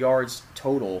 1,100 yards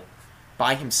total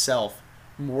by himself,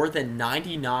 more than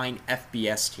 99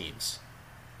 FBS teams.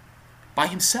 By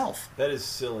himself. That is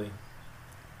silly.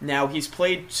 Now, he's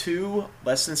played 2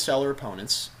 less than stellar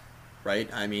opponents, right?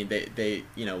 I mean, they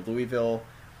Louisville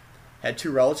had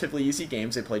 2 relatively easy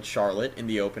games. They played Charlotte in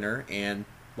the opener, and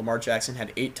Lamar Jackson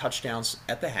had 8 touchdowns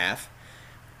at the half.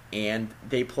 And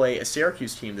they play a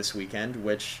Syracuse team this weekend,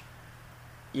 which,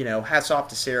 hats off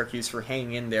to Syracuse for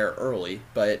hanging in there early,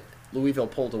 but Louisville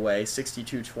pulled away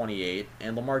 62-28,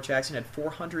 and Lamar Jackson had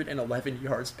 411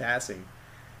 yards passing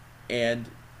and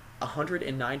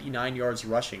 199 yards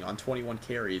rushing on 21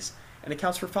 carries, and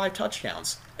accounts for 5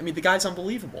 touchdowns. I mean, the guy's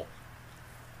unbelievable.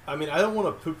 I mean, I don't want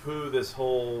to poo-poo this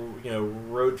whole,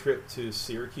 road trip to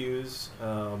Syracuse.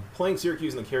 Playing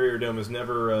Syracuse in the Carrier Dome is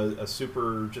never a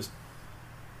super just,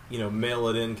 mail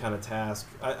it in kind of task.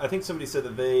 I think somebody said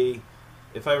that they,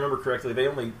 if I remember correctly,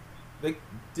 they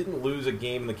didn't lose a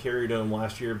game in the Carrier Dome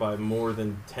last year by more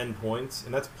than 10 points,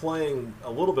 and that's playing a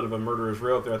little bit of a murderer's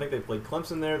row up there. I think they played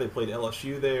Clemson there, they played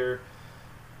LSU there.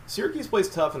 Syracuse plays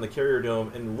tough in the Carrier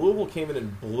Dome, and Louisville came in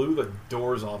and blew the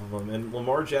doors off of them, and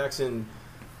Lamar Jackson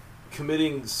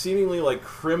committing seemingly like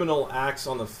criminal acts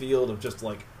on the field of just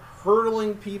like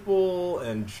hurdling people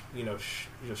and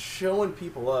just showing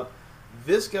people up.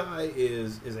 This guy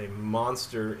is a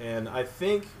monster, and I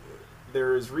think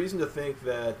there is reason to think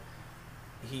that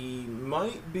he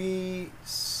might be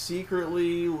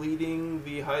secretly leading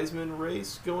the Heisman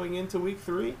race going into Week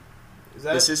 3. Is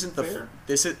that fair?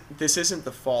 This isn't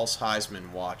the false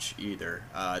Heisman watch either.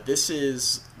 This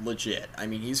is legit. I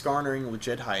mean, he's garnering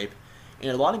legit hype,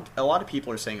 and a lot of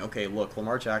people are saying, okay, look,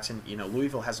 Lamar Jackson,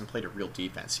 Louisville hasn't played a real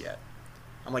defense yet.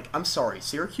 I'm like, I'm sorry,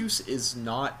 Syracuse is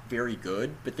not very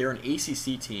good, but they're an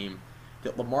ACC team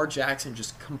that Lamar Jackson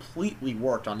just completely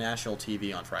worked on national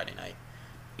TV on Friday night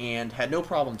and had no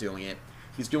problem doing it.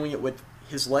 He's doing it with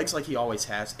his legs like he always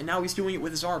has, and now he's doing it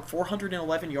with his arm.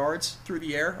 411 yards through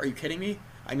the air. Are you kidding me?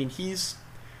 I mean, he's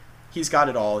got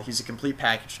it all. He's a complete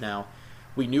package now.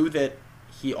 We knew that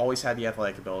he always had the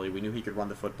athletic ability. We knew he could run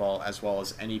the football as well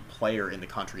as any player in the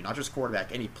country, not just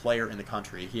quarterback, any player in the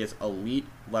country. He has elite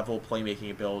level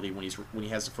playmaking ability when he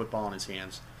has the football in his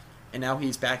hands, and now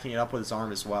he's backing it up with his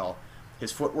arm as well.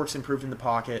 His footwork's improved in the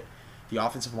pocket. The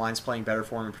offensive line's playing better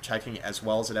for him and protecting it as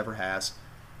well as it ever has.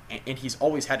 And he's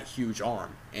always had a huge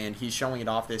arm, and he's showing it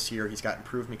off this year. He's got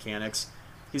improved mechanics.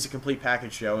 He's a complete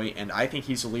package, Joey, and I think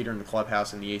he's a leader in the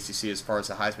clubhouse in the ACC as far as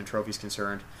the Heisman Trophy is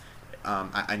concerned.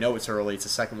 I know it's early. It's the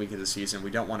second week of the season.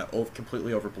 We don't want to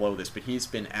completely overblow this, but he's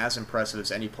been as impressive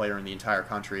as any player in the entire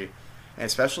country, and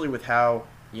especially with how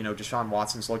Deshaun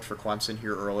Watson's looked for Clemson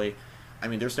here early. I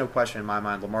mean, there's no question in my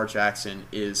mind Lamar Jackson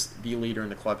is the leader in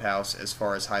the clubhouse as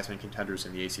far as Heisman contenders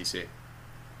in the ACC.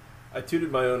 I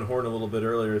tooted my own horn a little bit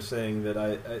earlier saying that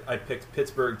I picked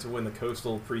Pittsburgh to win the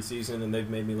Coastal preseason, and they've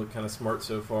made me look kind of smart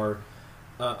so far.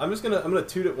 I'm gonna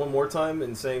toot it one more time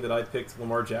in saying that I picked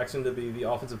Lamar Jackson to be the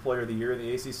Offensive Player of the Year in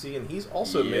the ACC, and he's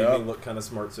also made me look kind of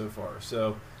smart so far.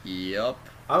 So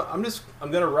I'm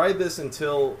gonna ride this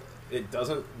until it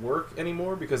doesn't work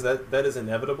anymore, because that is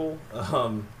inevitable.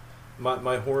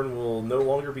 My horn will no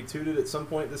longer be tooted at some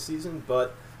point this season,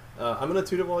 but I'm gonna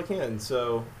toot it while I can.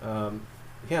 So.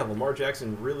 Yeah, Lamar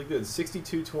Jackson really good.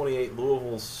 62-28,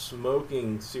 Louisville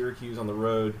smoking Syracuse on the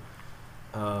road.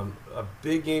 A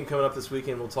big game coming up this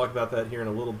weekend. We'll talk about that here in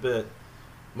a little bit.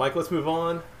 Mike, let's move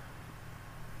on.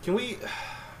 Can we?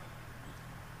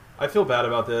 I feel bad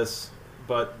about this,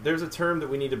 but there's a term that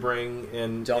we need to bring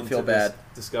in. Don't feel bad.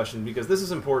 Discussion, because this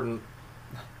is important.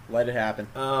 Let it happen.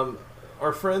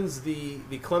 Our friends, the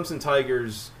Clemson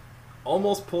Tigers,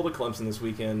 almost pulled a Clemson this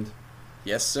weekend.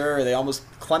 Yes, sir.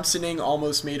 Clemsoning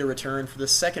almost made a return for the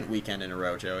second weekend in a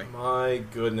row, Joey. My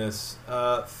goodness.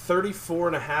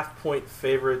 34.5 point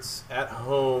favorites at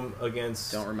home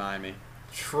against... Don't remind me.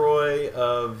 Troy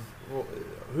of...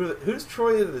 Who's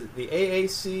Troy? The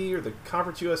AAC or the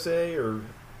Conference USA? Or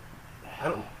I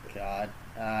don't... God.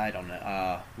 I don't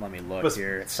know. Let me look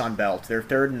here. Sun Belt. They're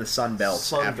third in the Sun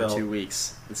Belt after 2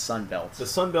 weeks. The Sun Belt. The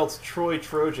Sun Belt's Troy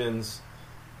Trojans.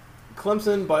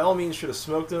 Clemson, by all means, should have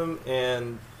smoked them.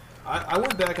 And I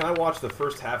went back and I watched the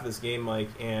first half of this game, Mike,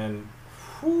 and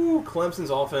Clemson's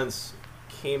offense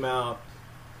came out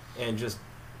and just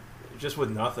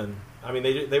with nothing. I mean,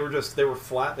 they were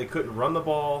flat. They couldn't run the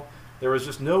ball. There was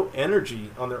just no energy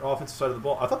on their offensive side of the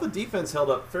ball. I thought the defense held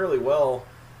up fairly well,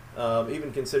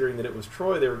 even considering that it was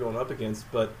Troy they were going up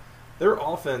against. But their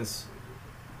offense,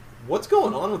 what's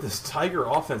going on with this Tiger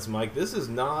offense, Mike? This is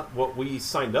not what we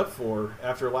signed up for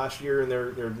after last year and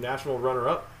their national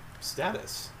runner-up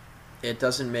status. It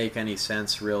doesn't make any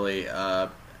sense, really.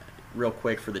 Real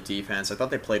quick for the defense, I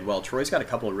thought they played well. Troy's got a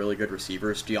couple of really good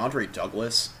receivers. DeAndre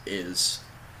Douglas is,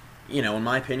 in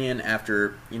my opinion,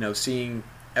 after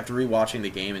rewatching the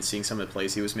game and seeing some of the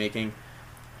plays he was making,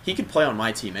 he could play on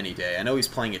my team any day. I know he's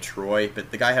playing at Troy,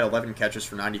 but the guy had 11 catches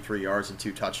for 93 yards and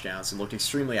 2 touchdowns and looked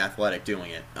extremely athletic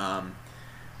doing it.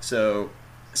 So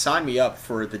sign me up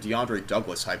for the DeAndre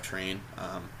Douglas hype train.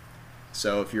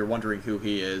 So if you're wondering who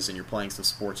he is and you're playing some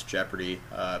Sports Jeopardy,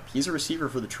 he's a receiver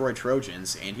for the Troy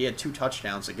Trojans, and he had 2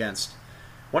 touchdowns against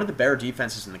one of the better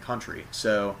defenses in the country.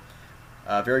 So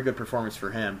very good performance for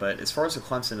him. But as far as the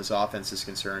Clemson's offense is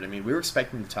concerned, I mean, we were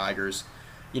expecting the Tigers,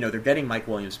 they're getting Mike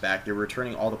Williams back. They're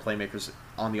returning all the playmakers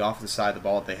on the offensive side of the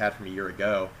ball that they had from a year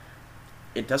ago.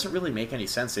 It doesn't really make any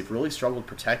sense. They've really struggled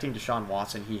protecting Deshaun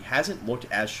Watson. He hasn't looked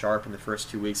as sharp in the first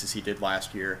 2 weeks as he did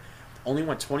last year. Only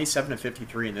went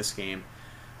 27-53 in this game.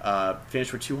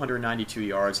 Finished with 292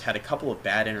 yards. Had a couple of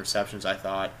bad interceptions, I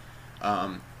thought.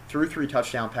 Threw 3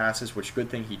 touchdown passes, which good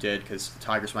thing he did because the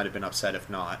Tigers might have been upset if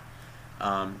not.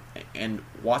 And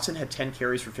Watson had 10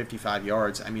 carries for 55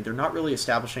 yards. I mean, they're not really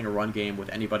establishing a run game with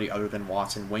anybody other than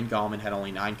Watson. Wayne Gallman had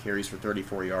only 9 carries for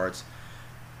 34 yards.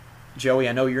 Joey,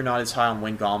 I know you're not as high on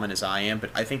Wayne Gallman as I am, but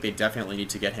I think they definitely need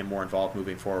to get him more involved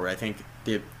moving forward. I think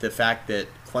the fact that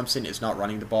Clemson is not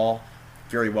running the ball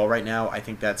very well right now, I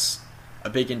think that's a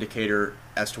big indicator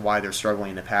as to why they're struggling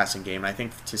in the passing game. And I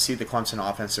think to see the Clemson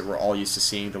offense that we're all used to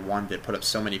seeing, the one that put up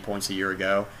so many points a year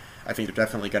ago, I think they're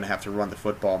definitely going to have to run the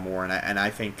football more. And I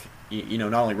think,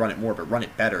 not only run it more, but run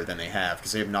it better than they have,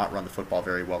 because they have not run the football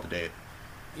very well to date.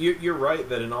 You're right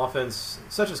that an offense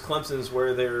such as Clemson's,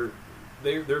 where they're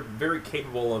very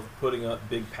capable of putting up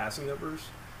big passing numbers.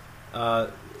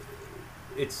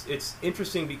 It's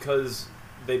interesting because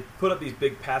they put up these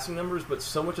big passing numbers, but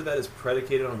so much of that is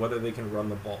predicated on whether they can run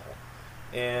the ball.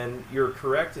 And you're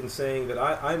correct in saying that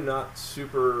I'm not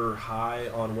super high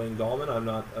on Wayne Gallman. I'm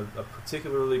not a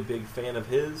particularly big fan of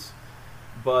his,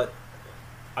 but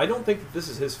I don't think that this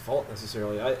is his fault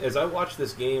necessarily. As I watched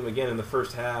this game again in the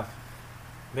first half,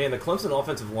 man, the Clemson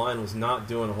offensive line was not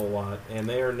doing a whole lot, and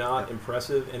they are not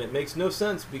impressive, and it makes no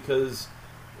sense because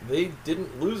they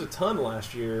didn't lose a ton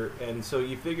last year, and so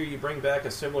you figure you bring back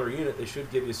a similar unit, they should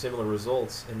give you similar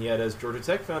results, and yet, as Georgia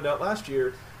Tech found out last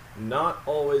year, not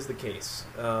always the case.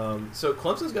 So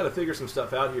Clemson's got to figure some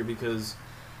stuff out here because,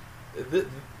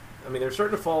 they're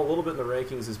starting to fall a little bit in the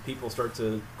rankings as people start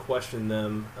to question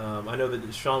them. I know that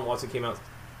Deshaun Watson came out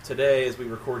today as we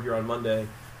record here on Monday.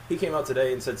 He came out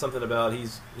today and said something about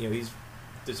he's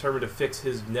determined to fix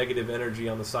his negative energy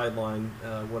on the sideline,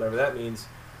 whatever that means.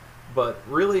 But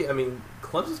really,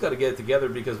 Clemson's got to get it together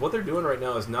because what they're doing right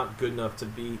now is not good enough to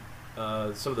beat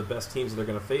some of the best teams that they're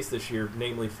going to face this year,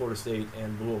 namely Florida State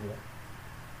and Louisville.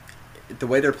 The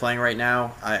way they're playing right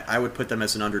now, I would put them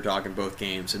as an underdog in both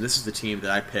games, and this is the team that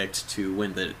I picked to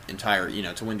win the entire,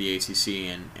 to win the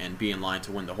ACC and be in line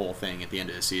to win the whole thing at the end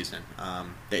of the season.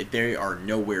 They are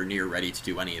nowhere near ready to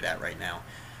do any of that right now.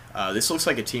 This looks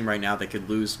like a team right now that could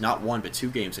lose not 1 but 2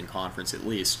 games in conference at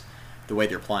least, the way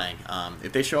they're playing.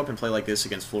 If they show up and play like this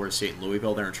against Florida State and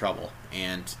Louisville, they're in trouble.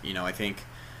 And, I think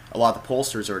a lot of the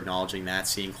pollsters are acknowledging that,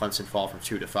 seeing Clemson fall from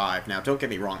 2 to 5. Now, don't get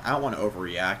me wrong, I don't want to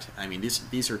overreact.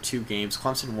 These are 2 games.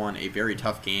 Clemson won a very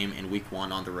tough game in Week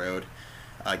 1 on the road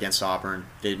against Auburn.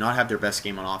 They did not have their best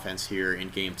game on offense here in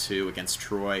Game 2 against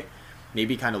Troy.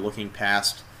 Maybe kind of looking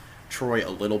past Troy a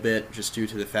little bit just due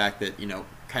to the fact that,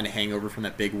 kind of hangover from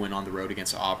that big win on the road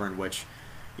against Auburn, which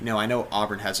I know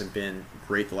Auburn hasn't been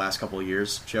great the last couple of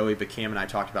years, Joey, but Cam and I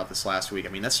talked about this last week. I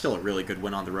mean, that's still a really good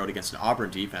win on the road against an Auburn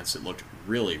defense that looked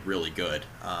really, really good.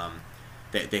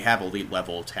 They have elite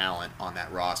level talent on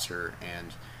that roster,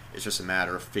 and it's just a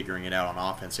matter of figuring it out on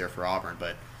offense there for Auburn.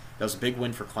 But that was a big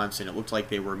win for Clemson. It looked like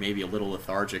they were maybe a little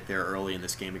lethargic there early in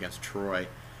this game against Troy.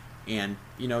 And,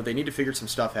 they need to figure some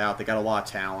stuff out. They got a lot of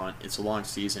talent. It's a long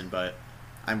season, but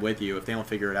I'm with you. If they don't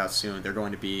figure it out soon, they're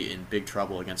going to be in big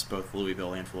trouble against both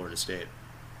Louisville and Florida State.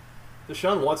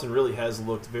 Deshaun Watson really has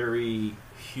looked very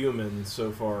human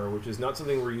so far, which is not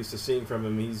something we're used to seeing from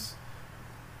him. He's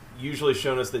usually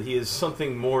shown us that he is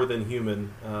something more than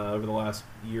human over the last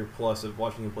year plus of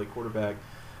watching him play quarterback.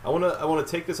 I want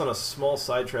to take this on a small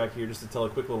sidetrack here just to tell a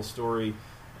quick little story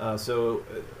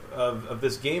of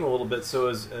this game a little bit. So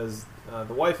as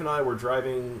the wife and I were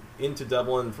driving into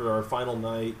Dublin for our final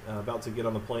night, about to get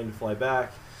on the plane to fly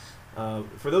back.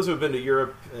 For those who have been to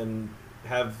Europe and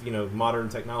have modern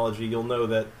technology, you'll know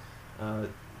that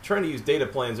trying to use data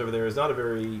plans over there is not a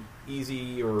very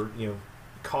easy or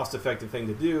cost-effective thing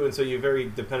to do, and so you're very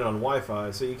dependent on Wi-Fi.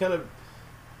 So you kind of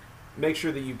make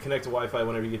sure that you connect to Wi-Fi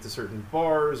whenever you get to certain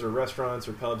bars or restaurants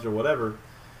or pubs or whatever.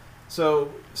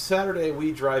 So Saturday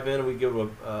we drive in and we go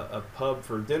to a pub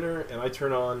for dinner, and I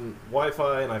turn on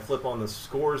Wi-Fi and I flip on the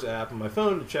Scores app on my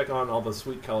phone to check on all the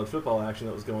sweet college football action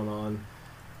that was going on.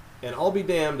 And I'll be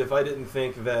damned if I didn't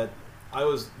think that I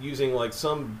was using like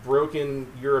some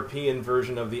broken European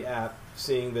version of the app,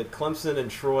 seeing that Clemson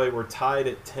and Troy were tied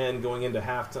at 10 going into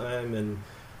halftime, and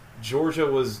Georgia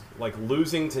was like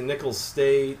losing to Nicholls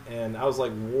State, and I was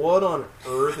like, what on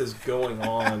earth is going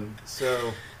on?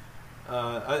 So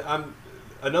I'm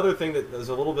another thing that is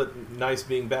a little bit nice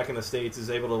being back in the States is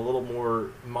able to a little more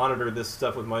monitor this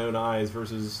stuff with my own eyes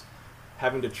versus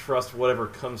having to trust whatever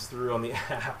comes through on the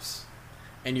apps.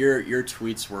 And your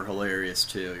tweets were hilarious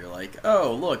too. You're like,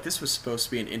 oh, look, this was supposed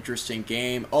to be an interesting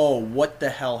game. Oh, what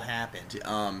the hell happened?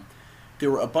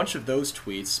 There were a bunch of those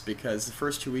tweets because the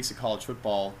first 2 weeks of college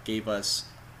football gave us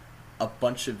a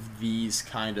bunch of these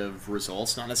kind of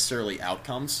results, not necessarily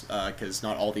outcomes, because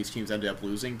not all these teams ended up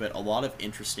losing, but a lot of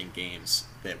interesting games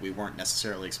that we weren't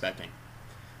necessarily expecting.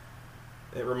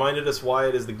 It reminded us why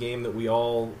it is the game that we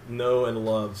all know and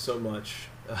love so much.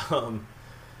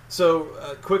 So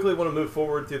quickly want to move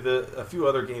forward to a few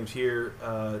other games here.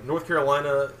 North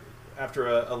Carolina, after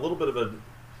a little bit of an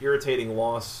irritating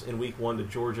loss in week 1 to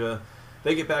Georgia,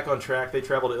 they get back on track. They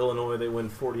travel to Illinois. They win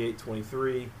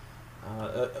 48-23.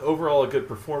 Overall, a good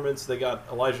performance. They got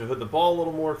Elijah Hood the ball a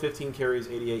little more, 15 carries,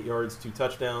 88 yards, 2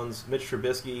 touchdowns. Mitch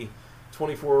Trubisky,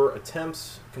 24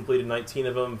 attempts, completed 19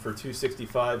 of them for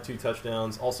 265, 2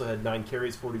 touchdowns. Also had 9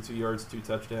 carries, 42 yards, 2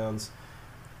 touchdowns.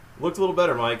 Looked a little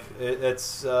better, Mike.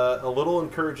 It's a little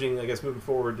encouraging, I guess, moving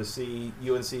forward to see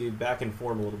UNC back in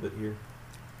form a little bit here.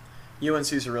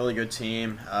 UNC's a really good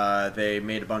team. They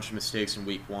made a bunch of mistakes in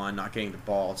week 1, not getting the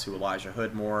ball to Elijah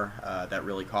Hood more. That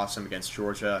really cost them against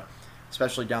Georgia,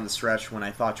 especially down the stretch when I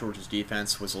thought Georgia's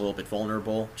defense was a little bit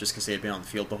vulnerable just because they had been on the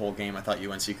field the whole game. I thought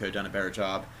UNC could have done a better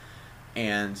job.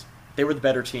 And they were the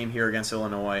better team here against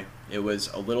Illinois. It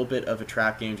was a little bit of a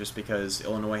trap game just because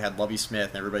Illinois had Lovie Smith,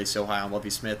 and everybody's so high on Lovie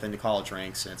Smith in the college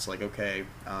ranks, and it's like, okay,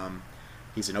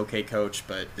 he's an okay coach,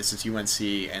 but this is UNC,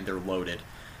 and they're loaded.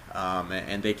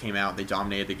 And they came out, they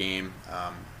dominated the game.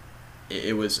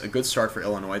 It was a good start for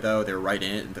Illinois, though. They were right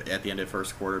in it at the end of the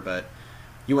first quarter, but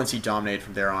UNC dominated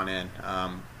from there on in.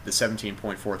 The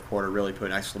 17-point fourth quarter really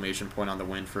put an exclamation point on the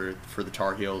win for the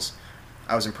Tar Heels.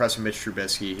 I was impressed with Mitch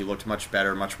Trubisky. He looked much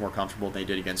better, much more comfortable than he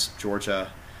did against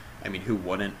Georgia. I mean, who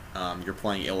wouldn't? You're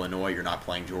playing Illinois, you're not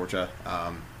playing Georgia.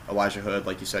 Elijah Hood,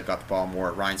 like you said, got the ball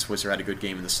more. Ryan Switzer had a good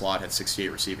game in the slot, had 68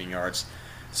 receiving yards.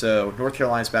 So North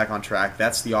Carolina's back on track.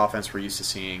 That's the offense we're used to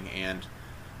seeing, and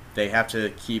they have to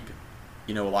keep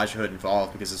Elijah Hood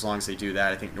involved, because as long as they do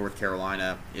that, I think North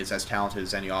Carolina is as talented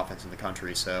as any offense in the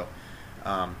country. So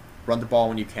run the ball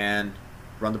when you can.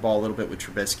 Run the ball a little bit with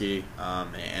Trubisky,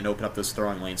 and open up those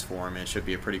throwing lanes for him, and it should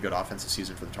be a pretty good offensive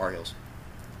season for the Tar Heels.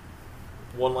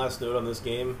 One last note on this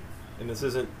game, and this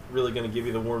isn't really going to give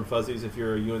you the warm fuzzies if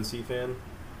you're a UNC fan.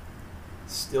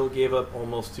 Still gave up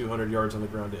almost 200 yards on the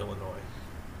ground to Illinois.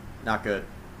 Not good.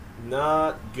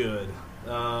 Not good.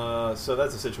 So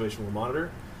that's a situation we'll monitor.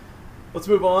 Let's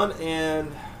move on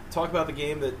and talk about the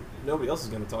game that nobody else is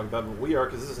going to talk about, but we are,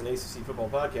 because this is an ACC football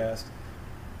podcast.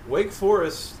 Wake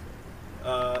Forest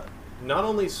not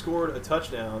only scored a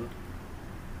touchdown,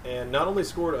 and not only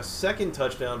scored a second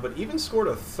touchdown, but even scored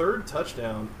a third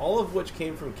touchdown, all of which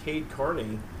came from Cade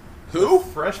Carney. Who? The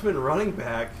freshman running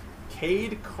back,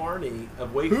 Cade Carney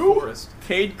of Wake Forest.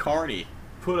 Cade Carney.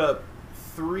 Put up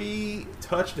 3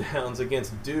 touchdowns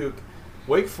against Duke.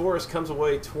 Wake Forest comes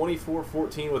away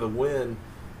 24-14 with a win,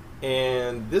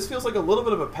 and this feels like a little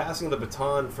bit of a passing of the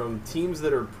baton from teams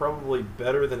that are probably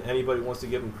better than anybody wants to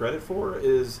give them credit for.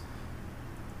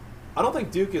 I don't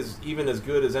think Duke is even as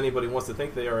good as anybody wants to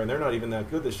think they are, and they're not even that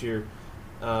good this year.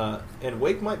 And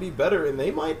Wake might be better, and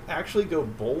they might actually go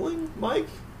bowling, Mike?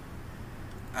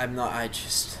 I'm not.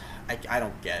 I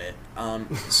don't get it.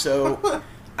 So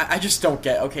I just don't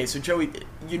get. Okay, so Joey,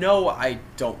 I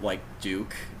don't like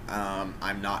Duke.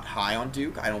 I'm not high on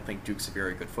Duke. I don't think Duke's a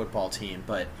very good football team,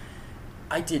 but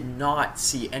I did not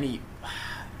see any.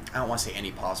 I don't want to say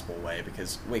any possible way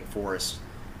because Wake Forest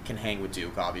can hang with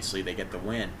Duke. Obviously, they get the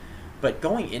win, but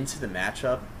going into the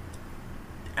matchup,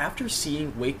 after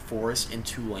seeing Wake Forest and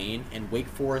Tulane, and Wake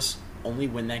Forest only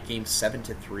win that game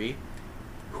 7-3.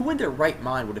 Who in their right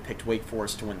mind would have picked Wake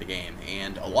Forest to win the game?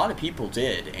 And a lot of people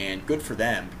did, and good for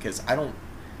them because I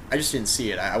just didn't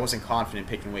see it. I wasn't confident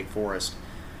picking Wake Forest.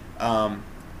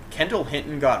 Kendall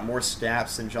Hinton got more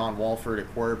snaps than John Walford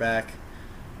at quarterback.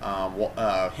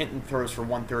 Hinton throws for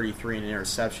 133 and an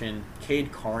interception.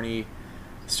 Cade Carney,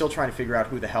 still trying to figure out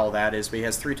who the hell that is, but he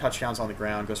has 3 touchdowns on the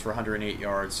ground, goes for 108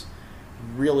 yards.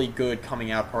 Really good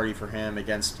coming out party for him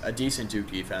against a decent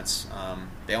Duke defense.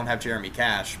 They don't have Jeremy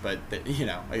Cash, but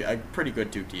a pretty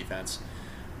good Duke defense.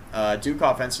 Duke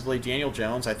offensively, Daniel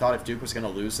Jones, I thought if Duke was going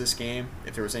to lose this game,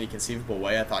 if there was any conceivable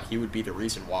way, I thought he would be the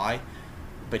reason why.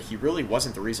 But he really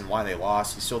wasn't the reason why they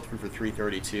lost. He still threw for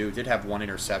 332. Did have 1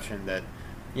 interception that,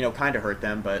 kind of hurt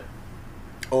them. But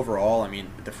overall,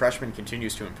 the freshman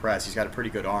continues to impress. He's got a pretty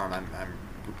good arm. I'm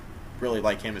really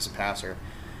like him as a passer.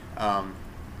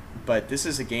 But this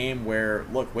is a game where,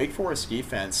 look, Wake Forest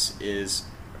defense is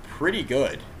pretty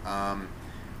good.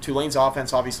 Tulane's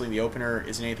offense, obviously, in the opener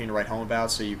isn't anything to write home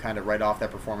about, so you kind of write off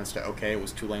that performance to, okay, it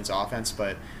was Tulane's offense.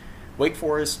 But Wake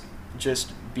Forest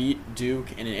just beat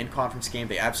Duke in an in-conference game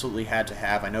they absolutely had to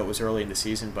have. I know it was early in the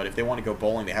season, but if they want to go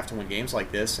bowling, they have to win games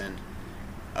like this. And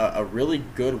a really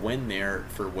good win there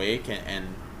for Wake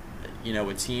and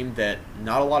a team that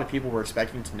not a lot of people were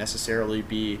expecting to necessarily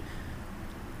be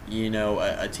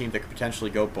a team that could potentially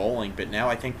go bowling, but now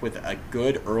I think with a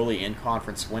good early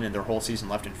in-conference win and their whole season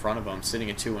left in front of them, sitting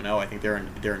at 2-0, I think they're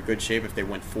in good shape. If they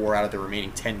win 4 out of the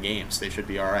remaining 10 games, they should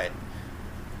be all right.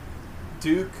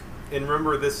 Duke, and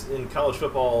remember this in college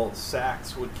football,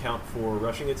 sacks would count for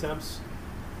rushing attempts.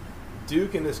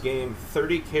 Duke in this game,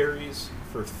 30 carries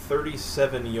for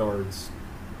 37 yards.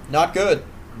 Not good.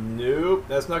 Nope,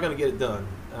 that's not going to get it done,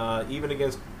 even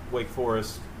against Wake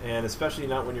Forest. And especially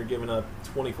not when you're giving up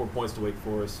 24 points to Wake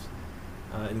Forest,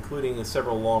 including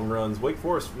several long runs. Wake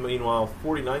Forest, meanwhile,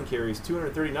 49 carries,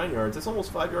 239 yards. That's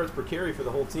almost 5 yards per carry for the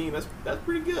whole team. That's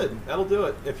pretty good. That'll do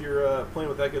it if you're playing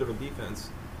with that good of a defense.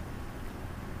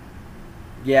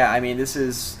 Yeah, this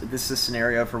is a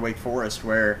scenario for Wake Forest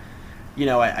where,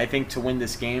 I think to win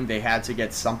this game they had to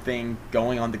get something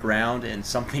going on the ground and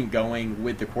something going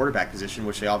with the quarterback position,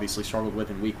 which they obviously struggled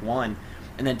with in Week 1.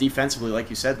 And then defensively, like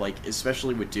you said,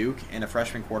 especially with Duke and a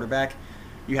freshman quarterback,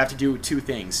 you have to do 2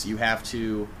 things. You have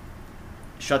to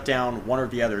shut down one or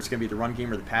the other. It's going to be the run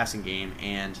game or the passing game.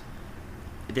 And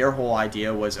their whole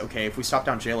idea was, okay, if we stop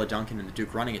down Jayla Duncan in the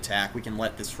Duke running attack, we can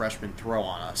let this freshman throw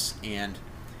on us and,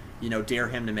 dare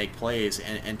him to make plays.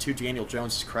 And to Daniel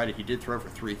Jones' credit, he did throw for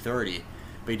 330,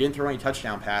 but he didn't throw any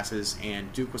touchdown passes,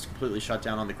 and Duke was completely shut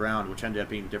down on the ground, which ended up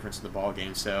being the difference in the ball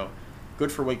game. So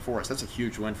good for Wake Forest. That's a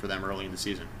huge win for them early in the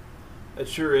season. It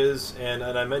sure is, and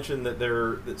I mentioned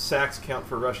that sacks count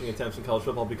for rushing attempts in college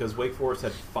football because Wake Forest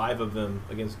had 5 of them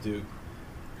against Duke.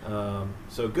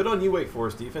 So good on you, Wake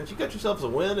Forest defense. You got yourselves a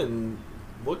win and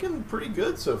looking pretty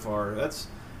good so far.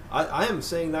 I am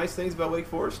saying nice things about Wake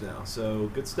Forest now,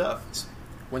 so good stuff.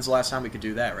 When's the last time we could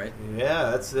do that, right? Yeah,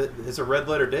 that's it. It's a red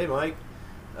letter day, Mike.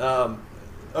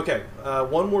 Okay,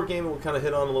 one more game we'll kind of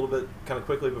hit on a little bit kind of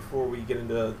quickly before we get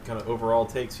into kind of overall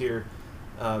takes here.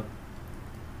 And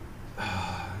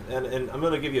I'm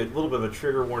going to give you a little bit of a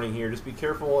trigger warning here. Just be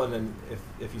careful, and then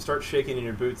if you start shaking in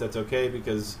your boots, that's okay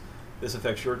because this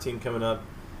affects your team coming up.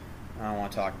 I don't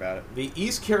want to talk about it. The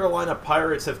East Carolina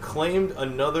Pirates have claimed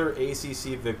another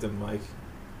ACC victim, Mike.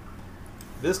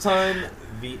 This time,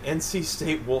 the NC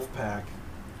State Wolfpack.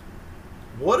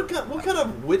 What kind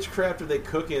of witchcraft are they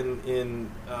cooking in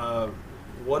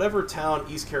whatever town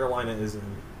East Carolina is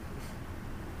in?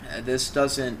 This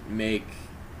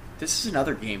is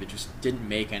another game that just didn't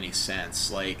make any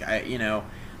sense.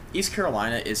 East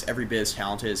Carolina is every bit as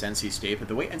talented as NC State, but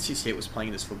the way NC State was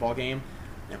playing this football game,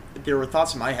 there were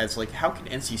thoughts in my head like, how can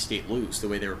NC State lose the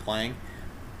way they were playing?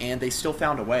 And they still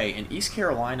found a way, and East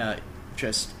Carolina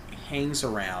just hangs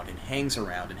around and hangs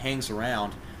around and hangs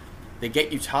around. they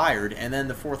get you tired, and then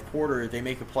the fourth quarter they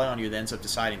make a play on you that ends up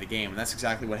deciding the game, and that's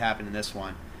exactly what happened in this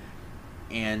one.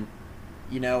 And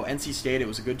NC State, it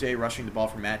was a good day rushing the ball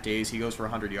for Matt Days. He goes for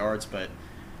 100 yards, but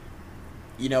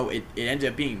it ended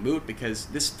up being moot because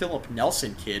this Philip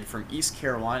Nelson kid from East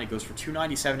Carolina goes for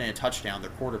 297 and a touchdown,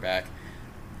 their quarterback.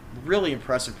 Really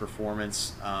impressive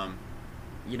performance. I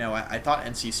thought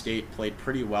NC State played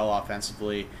pretty well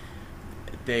offensively.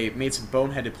 They made some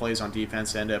boneheaded plays on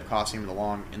defense that ended up costing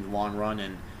them in the long run.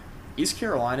 And East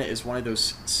Carolina is one of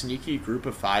those sneaky group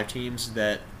of 5 teams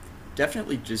that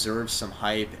definitely deserves some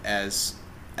hype as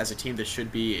a team that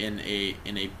should be in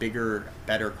a bigger,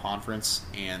 better conference.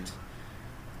 And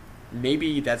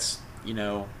maybe that's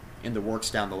in the works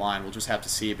down the line. We'll just have to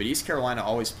see. But East Carolina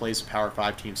always plays the Power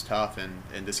 5 teams tough,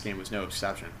 and this game was no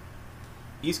exception.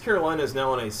 East Carolina is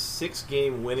now on a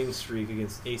 6-game winning streak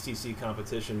against ACC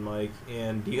competition, Mike.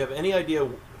 And do you have any idea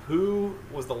who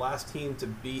was the last team to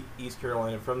beat East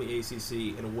Carolina from the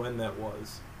ACC and when that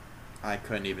was? I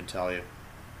couldn't even tell you.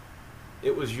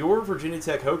 It was your Virginia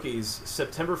Tech Hokies,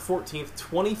 September 14th,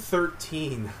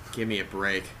 2013. Give me a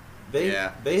break. They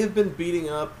have been beating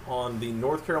up on the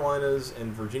North Carolinas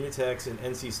and Virginia Techs and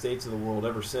NC States of the world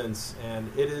ever since,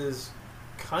 and it is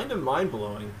kind of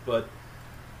mind-blowing. But,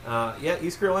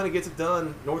 East Carolina gets it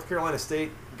done. North Carolina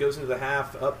State goes into the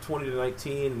half up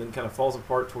 20-19 and then kind of falls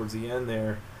apart towards the end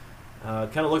there.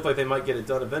 It kind of looked like they might get it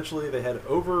done eventually. They had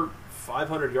over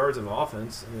 500 yards of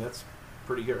offense. I mean, that's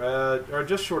pretty good. Or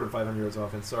just short of 500 yards of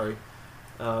offense, sorry.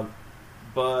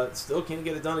 But still can't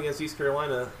get it done against East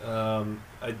Carolina.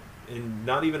 And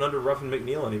not even under Ruffin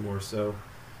McNeil anymore. So,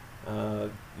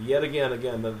 yet again,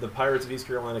 the Pirates of East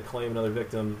Carolina claim another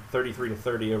victim,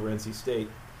 33-30 over NC State.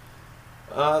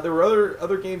 There were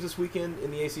other games this weekend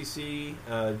in the ACC.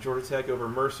 Georgia Tech over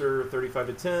Mercer,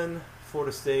 35-10.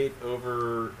 Florida State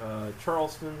over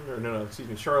Charleston,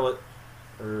 Charlotte.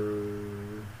 Or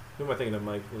who am I thinking of,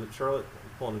 Mike? Was it Charlotte? I'm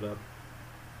pulling it up.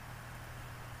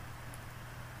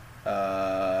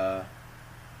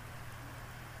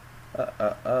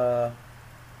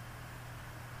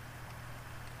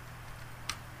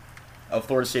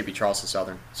 Florida State beat Charleston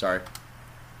Southern. Sorry.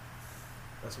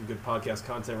 That's some good podcast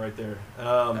content right there.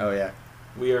 Yeah.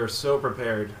 We are so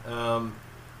prepared.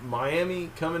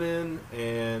 Miami coming in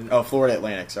and... Florida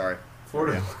Atlantic, sorry.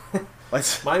 Florida. Yeah.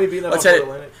 Miami beating up on Florida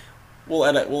Atlantic. We'll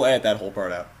edit that whole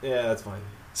part out. Yeah, that's fine.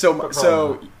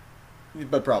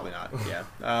 But probably not.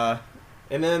 Yeah.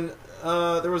 And then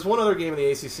there was one other game in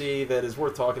the ACC that is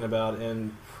worth talking about.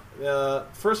 And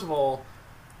first of all,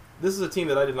 this is a team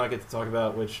that I did not get to talk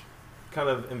about, which kind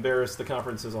of embarrassed the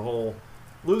conference as a whole.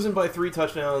 Losing by 3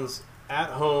 touchdowns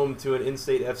at home to an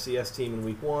in-state FCS team in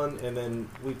Week 1. And then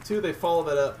Week 2, they followed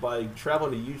that up by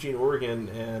traveling to Eugene, Oregon,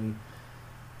 and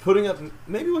putting up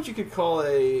maybe what you could call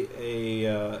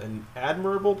an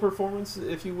admirable performance,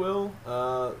 if you will,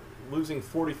 losing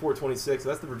 44-26.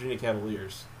 That's the Virginia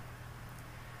Cavaliers.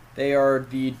 They are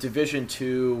the Division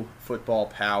II football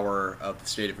power of the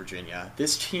state of Virginia.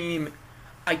 This team,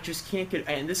 I just can't get...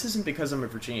 And this isn't because I'm a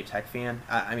Virginia Tech fan.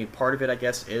 I mean, part of it, I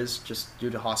guess, is just due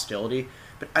to hostility.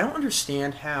 But I don't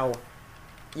understand how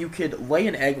you could lay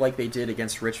an egg like they did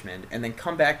against Richmond and then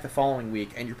come back the following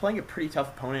week, and you're playing a pretty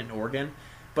tough opponent in Oregon,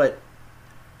 but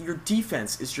your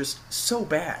defense is just so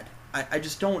bad. I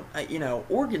just don't...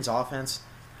 Oregon's offense,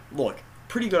 look,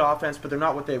 pretty good offense, but they're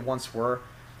not what they once were.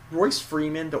 Royce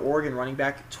Freeman, the Oregon running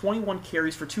back, 21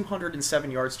 carries for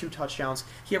 207 yards, 2 touchdowns.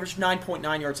 He averaged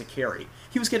 9.9 yards a carry.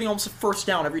 He was getting almost a first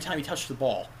down every time he touched the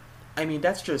ball. I mean,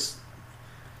 that's just...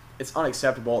 It's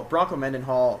unacceptable. Bronco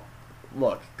Mendenhall,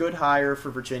 look, good hire for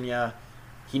Virginia.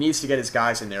 He needs to get his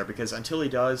guys in there because until he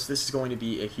does, this is going to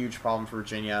be a huge problem for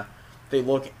Virginia. They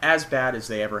look as bad as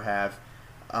they ever have.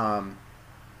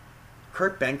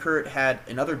 Kurt Benkert had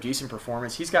another decent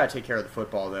performance. He's got to take care of the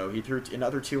football, though. He threw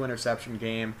another 2-interception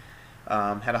game,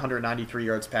 had 193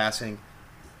 yards passing.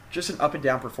 Just an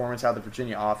up-and-down performance out of the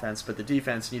Virginia offense, but the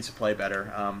defense needs to play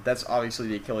better. That's obviously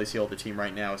the Achilles heel of the team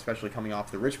right now, especially coming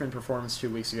off the Richmond performance 2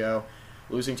 weeks ago,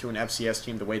 losing to an FCS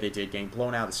team the way they did, getting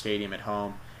blown out of the stadium at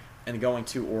home, and going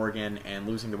to Oregon and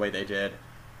losing the way they did.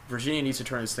 Virginia needs to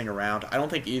turn this thing around. I don't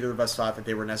think either of us thought that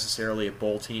they were necessarily a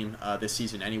bowl team this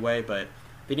season anyway, but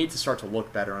they need to start to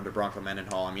look better under Bronco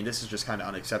Mendenhall. I mean, this is just kind of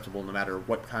unacceptable no matter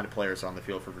what kind of players are on the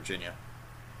field for Virginia.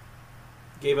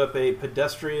 Gave up a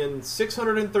pedestrian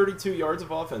 632 yards of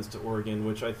offense to Oregon,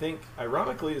 which I think,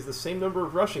 ironically, is the same number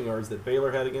of rushing yards that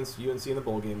Baylor had against UNC in the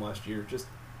bowl game last year. Just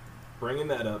bringing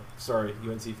that up. Sorry,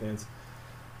 UNC fans.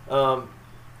 So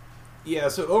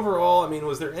overall, I mean,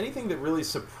 was there anything that really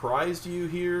surprised you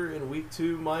here in Week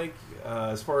 2, Mike,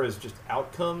 as far as just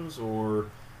outcomes or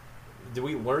did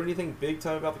we learn anything big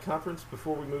time about the conference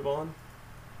before we move on?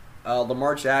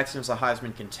 Lamar Jackson is a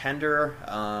Heisman contender.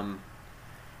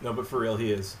 No, but for real,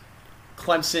 he is.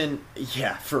 Clemson,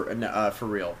 yeah, for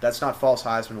real. That's not false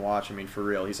Heisman watch. I mean, for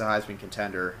real, he's a Heisman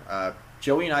contender.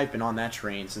 Joey and I have been on that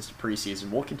train since the preseason.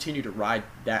 We'll continue to ride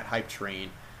that hype train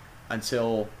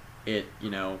until it,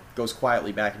 goes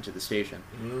quietly back into the station.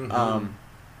 Mm-hmm.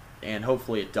 And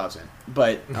hopefully it doesn't.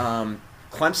 But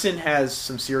Clemson has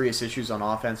some serious issues on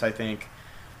offense, I think.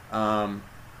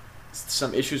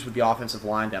 Some issues with the offensive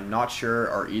line that I'm not sure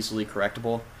are easily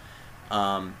correctable.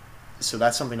 So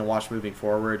that's something to watch moving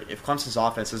forward. If Clemson's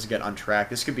offense doesn't get on track,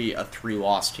 this could be a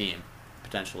 3-loss team,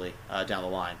 potentially, down the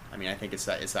line. I mean, I think it's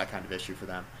that kind of issue for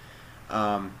them.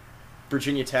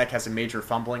 Virginia Tech has a major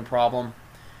fumbling problem.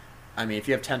 I mean, if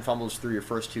you have 10 fumbles through your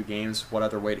first 2 games, what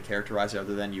other way to characterize it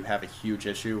other than you have a huge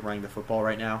issue running the football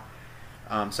right now?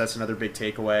 So that's another big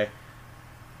takeaway.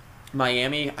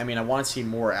 Miami, I mean, I want to see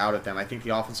more out of them. I think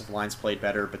the offensive line's played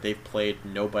better, but they've played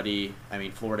nobody. I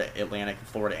mean, Florida Atlantic and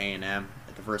Florida A&M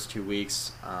at the first 2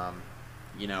 weeks. I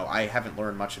haven't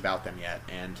learned much about them yet.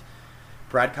 And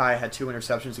Brad Kai had 2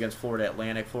 interceptions against Florida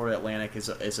Atlantic. Florida Atlantic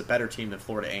is a better team than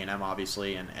Florida A&M,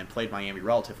 obviously, and played Miami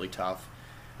relatively tough.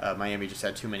 Miami just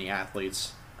had too many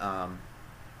athletes.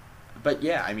 But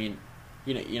yeah, I mean,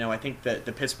 I think that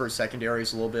the Pittsburgh secondary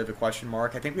is a little bit of a question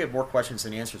mark. I think we have more questions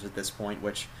than answers at this point,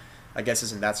 which I guess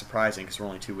isn't that surprising because we're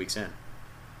only 2 weeks in.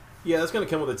 Yeah, that's going to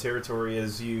come with the territory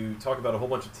as you talk about a whole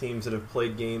bunch of teams that have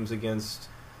played games against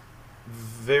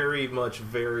very much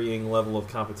varying level of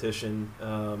competition.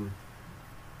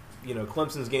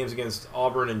 Clemson's games against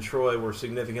Auburn and Troy were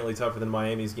significantly tougher than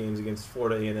Miami's games against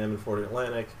Florida A&M and Florida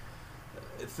Atlantic.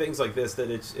 Things like this, that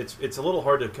it's a little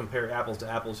hard to compare apples to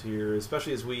apples here,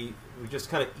 especially as we just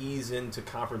kind of ease into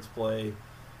conference play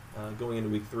going into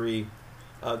week 3.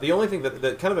 The only thing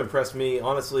that kind of impressed me,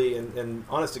 honestly, and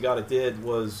honest to God it did,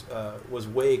 was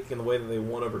Wake and the way that they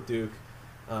won over Duke.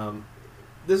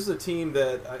 This is a team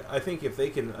that I think if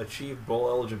they can achieve bowl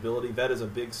eligibility, that is a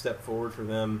big step forward for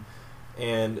them.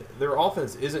 And their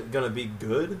offense isn't going to be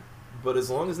good, but as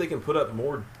long as they can put up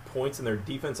more points than their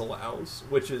defense allows,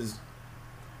 which is,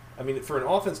 I mean, for an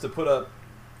offense to put up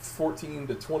 14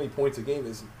 to 20 points a game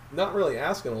is not really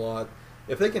asking a lot.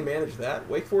 If they can manage that,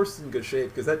 Wake Forest is in good shape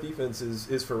because that defense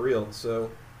is for real.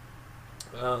 So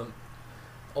a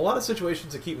lot of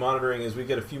situations to keep monitoring as we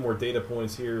get a few more data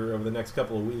points here over the next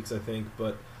couple of weeks, I think.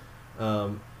 But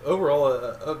overall,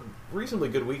 a reasonably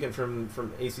good weekend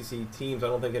from ACC teams. I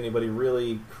don't think anybody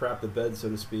really crapped the bed, so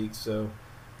to speak. So,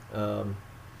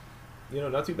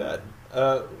 not too bad.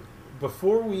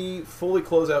 Before we fully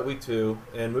close out week 2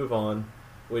 and move on,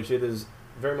 which it is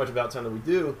very much about time that we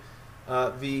do,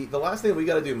 the last thing we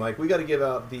got to do, Mike, we got to give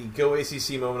out the Go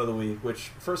ACC Moment of the Week, which,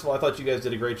 first of all, I thought you guys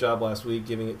did a great job last week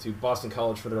giving it to Boston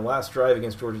College for their last drive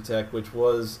against Georgia Tech, which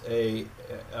was a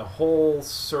whole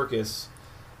circus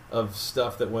of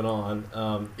stuff that went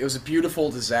on. It was a beautiful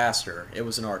disaster. It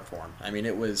was an art form. I mean,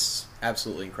 it was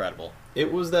absolutely incredible.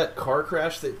 It was that car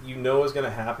crash that you know is going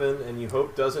to happen and you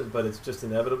hope doesn't, but it's just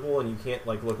inevitable and you can't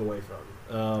look away from.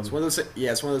 It's one of those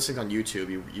things on YouTube.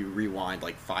 You rewind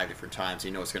 5 different times.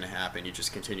 You know what's going to happen. You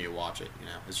just continue to watch it.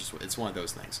 It's one of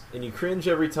those things. And you cringe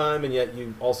every time, and yet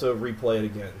you also replay it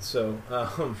again. So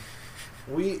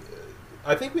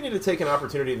I think we need to take an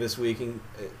opportunity this week, and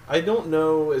I don't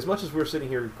know, as much as we're sitting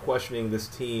here questioning this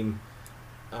team,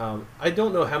 I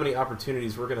don't know how many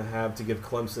opportunities we're going to have to give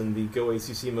Clemson the Go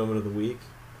ACC Moment of the Week.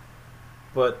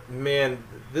 But, man,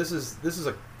 this is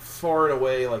a far and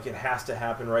away, it has to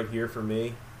happen right here for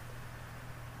me.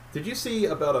 Did you see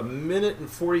about a minute and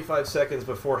 45 seconds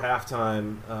before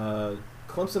halftime,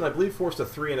 Clemson, I believe, forced a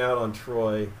 3-and-out on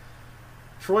Troy.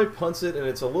 Troy punts it, and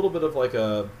it's a little bit of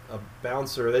a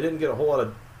bouncer. They didn't get a whole lot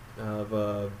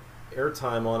of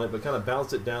airtime on it, but kind of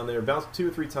bounced it down there, bounced 2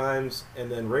 or 3 times, and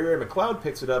then Ray McLeod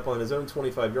picks it up on his own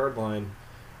 25-yard line,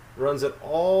 runs it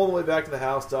all the way back to the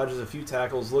house, dodges a few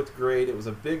tackles, looked great. It was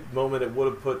a big moment. It would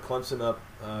have put Clemson up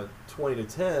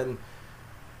 20-10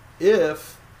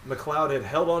 if McLeod had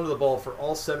held onto the ball for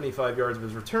all 75 yards of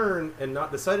his return and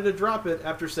not decided to drop it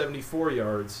after 74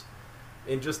 yards.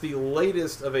 In just the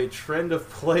latest of a trend of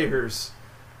players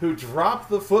who drop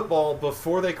the football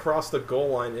before they cross the goal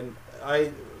line.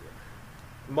 And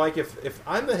Mike, if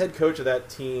I'm the head coach of that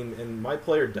team and my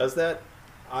player does that,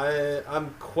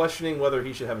 I'm questioning whether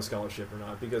he should have a scholarship or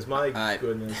not, because my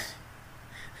goodness.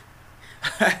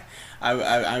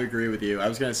 I agree with you. I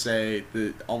was going to say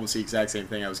almost the exact same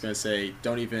thing. I was going to say,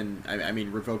 don't even,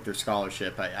 revoke their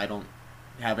scholarship. I don't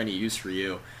have any use for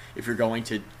you if you're going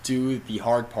to do the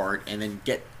hard part and then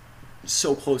get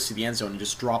so close to the end zone and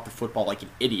just drop the football like an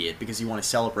idiot because you want to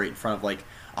celebrate in front of like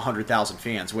 100,000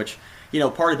 fans, which,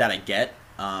 part of that I get,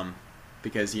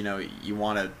 because, you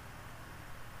want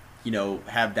to,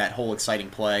 have that whole exciting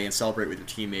play and celebrate with your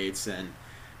teammates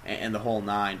and the whole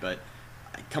nine, but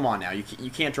come on now, you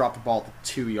can't drop the ball at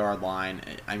the 2-yard line.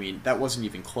 I mean, that wasn't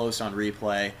even close on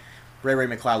replay. Ray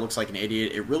McCloud looks like an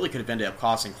idiot. It really could have ended up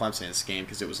costing Clemson this game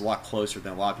because it was a lot closer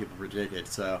than a lot of people predicted.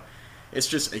 So it's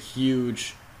just a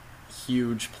huge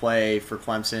play for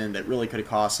Clemson that really could have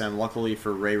cost them. Luckily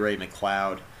for Ray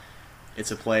McCloud, it's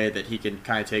a play that he can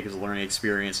kind of take as a learning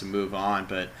experience and move on.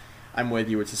 But I'm with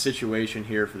you. It's a situation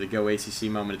here for the Go ACC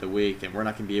moment of the week, and we're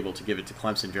not going to be able to give it to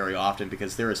Clemson very often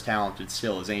because they're as talented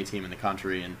still as any team in the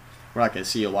country, and we're not going to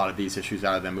see a lot of these issues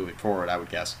out of them moving forward, I would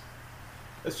guess.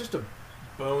 It's just a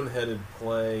boneheaded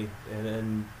play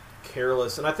and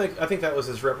careless, and I think that was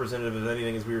as representative of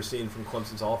anything as we were seeing from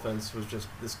Clemson's offense, was just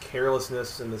this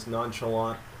carelessness and this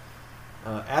nonchalant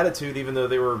attitude, even though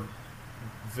they were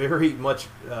very much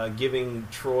giving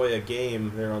Troy a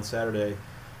game there on Saturday.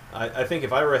 I think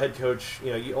if I were a head coach,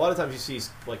 a lot of times you see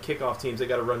like kickoff teams, they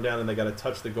got to run down and they got to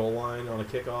touch the goal line on a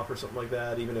kickoff or something like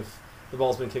that, even if the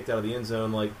ball's been kicked out of the end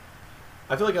zone. Like,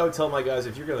 I feel like I would tell my guys,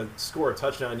 if you're going to score a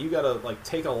touchdown, you got to like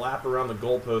take a lap around the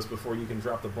goalpost before you can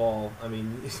drop the ball. I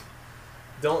mean,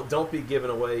 don't be giving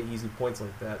away easy points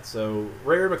like that. So,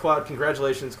 Ray McCloud,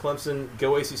 congratulations, Clemson,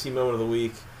 Go ACC moment of the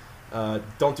week.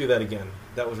 Don't do that again.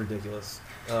 That was ridiculous.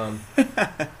 All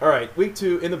right, week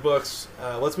 2 in the books.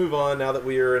 Let's move on now that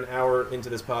we are an hour into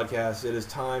this podcast. It is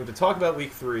time to talk about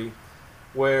week 3,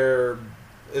 where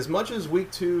as much as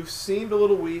week 2 seemed a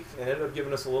little weak and ended up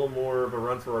giving us a little more of a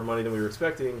run for our money than we were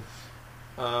expecting,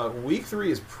 week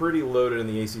 3 is pretty loaded in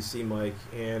the ACC, Mike.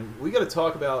 And we got to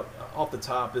talk about, off the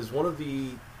top, is one of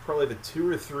probably the 2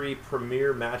 or 3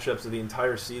 premier matchups of the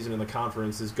entire season in the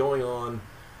conference is going on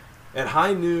at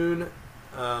high noon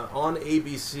on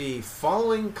ABC,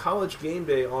 following College Game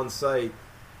Day on site.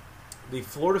 The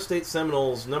Florida State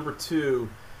Seminoles, number 2,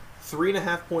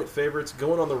 3.5-point favorites,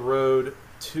 going on the road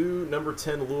to number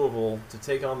 10 Louisville to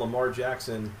take on Lamar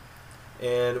Jackson.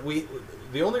 And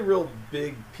the only real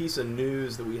big piece of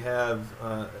news that we have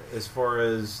as far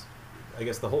as, I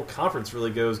guess, the whole conference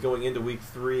really goes going into week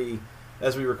 3,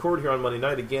 as we record here on Monday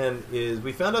night again, is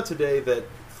we found out today that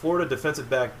Florida defensive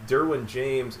back Derwin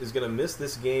James is going to miss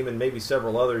this game and maybe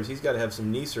several others. He's got to have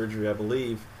some knee surgery, I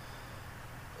believe.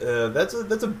 That's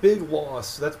a big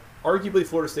loss. That's arguably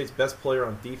Florida State's best player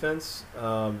on defense.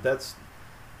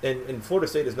 And Florida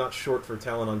State is not short for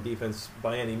talent on defense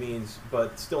by any means,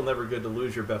 but still never good to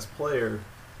lose your best player.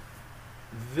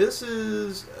 This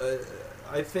is,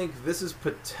 I think, this is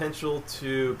potential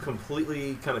to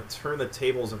completely kind of turn the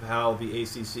tables of how the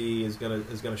ACC is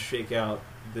gonna shake out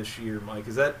this year, Mike.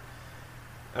 Is that?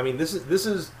 I mean, this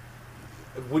is.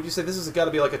 Would you say this has got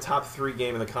to be like a top 3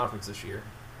 game in the conference this year?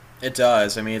 It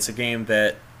does. I mean, it's a game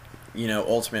that,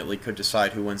 ultimately could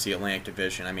decide who wins the Atlantic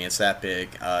Division. I mean, it's that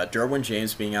big. Derwin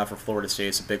James being out for Florida State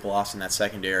is a big loss in that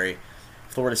secondary.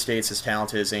 Florida State's as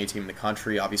talented as any team in the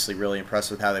country. Obviously, really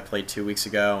impressed with how they played 2 weeks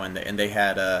ago, and they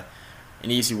had an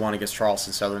easy one against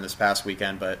Charleston Southern this past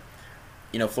weekend. But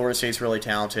Florida State's really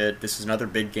talented. This is another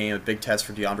big game, a big test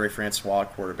for Deondre Francois,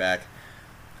 quarterback.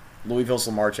 Louisville's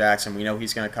Lamar Jackson. We know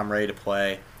he's going to come ready to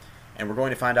play. And we're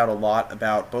going to find out a lot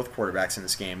about both quarterbacks in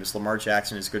this game. Is Lamar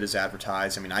Jackson as good as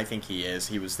advertised? I mean, I think he is.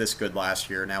 He was this good last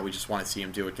year. Now we just want to see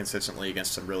him do it consistently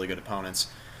against some really good opponents.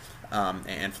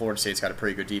 And Florida State's got a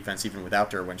pretty good defense even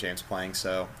without Derwin James playing.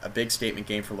 So a big statement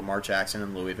game for Lamar Jackson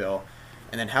in Louisville.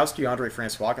 And then how's Deondre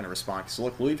Francois going to respond? Because,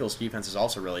 look, Louisville's defense is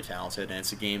also really talented, and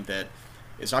it's a game that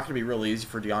it's not going to be real easy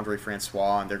for DeAndre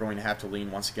Francois, and they're going to have to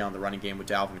lean once again on the running game with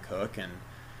Dalvin Cook, and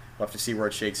we'll have to see where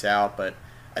it shakes out. But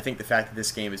I think the fact that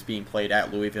this game is being played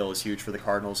at Louisville is huge for the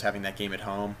Cardinals, having that game at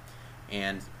home.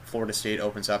 And Florida State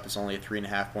opens up as only a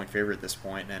 3.5-point favorite at this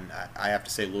point, and I have to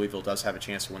say Louisville does have a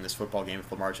chance to win this football game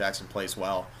if Lamar Jackson plays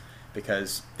well,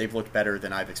 because they've looked better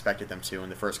than I've expected them to in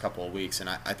the first couple of weeks, and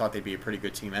I thought they'd be a pretty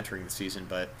good team entering the season,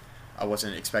 but I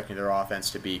wasn't expecting their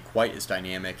offense to be quite as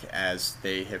dynamic as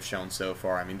they have shown so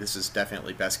far. I mean, this is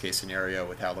definitely best-case scenario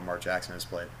with how Lamar Jackson has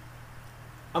played.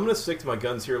 I'm going to stick to my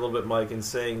guns here a little bit, Mike, in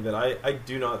saying that I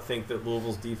do not think that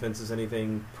Louisville's defense is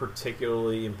anything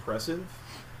particularly impressive.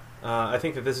 I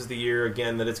think that this is the year,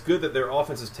 again, that it's good that their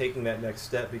offense is taking that next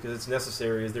step because it's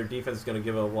necessary, as their defense is going to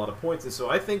give a lot of points. And so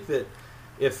I think that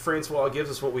if Francois gives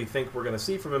us what we think we're going to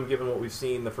see from him, given what we've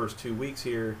seen the first 2 weeks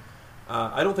here,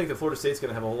 I don't think that Florida State's going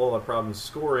to have a whole lot of problems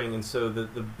scoring. And so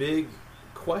the big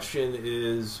question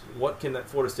is, what can that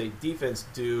Florida State defense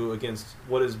do against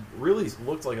what has really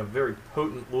looked like a very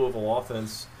potent Louisville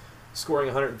offense scoring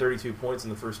 132 points in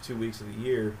the first 2 weeks of the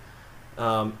year.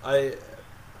 If I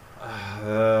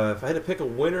had to pick a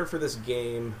winner for this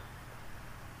game,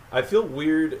 I feel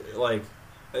weird. Like,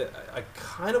 I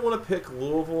kind of want to pick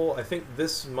Louisville. I think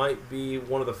this might be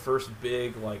one of the first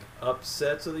big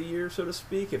upsets of the year, so to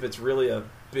speak. If it's really a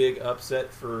big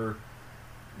upset for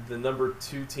the number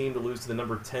 2 team to lose to the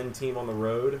number 10 team on the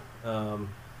road.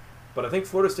 But I think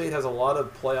Florida State has a lot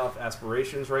of playoff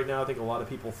aspirations right now. I think a lot of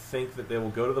people think that they will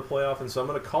go to the playoff, and so I'm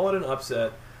going to call it an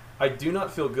upset. I do not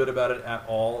feel good about it at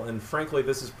all, and frankly,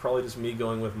 this is probably just me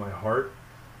going with my heart.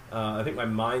 I think my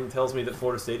mind tells me that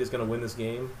Florida State is going to win this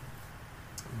game,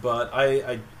 but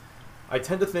I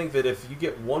tend to think that if you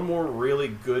get one more really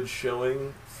good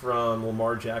showing from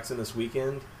Lamar Jackson this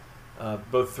weekend,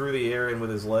 both through the air and with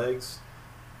his legs,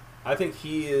 I think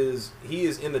he is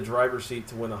in the driver's seat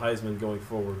to win the Heisman going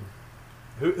forward.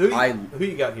 Who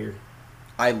you got here?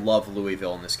 I love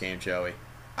Louisville in this game, Joey.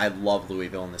 I love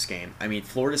Louisville in this game. I mean,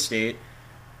 Florida State,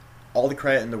 all the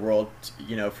credit in the world,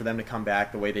 for them to come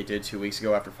back the way they did 2 weeks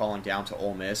ago after falling down to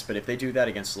Ole Miss. But if they do that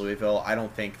against Louisville, I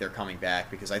don't think they're coming back,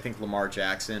 because I think Lamar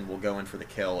Jackson will go in for the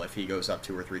kill if he goes up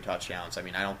 2 or 3 touchdowns. I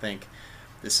mean, I don't think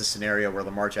this is a scenario where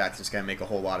Lamar Jackson's going to make a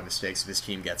whole lot of mistakes if his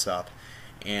team gets up.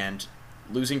 And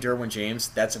losing Derwin James,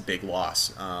 that's a big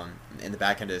loss in the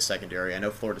back end of the secondary. I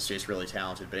know Florida State's really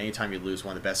talented, but anytime you lose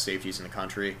one of the best safeties in the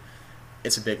country,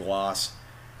 it's a big loss.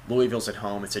 Louisville's at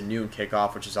home. It's a noon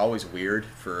kickoff, which is always weird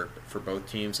for both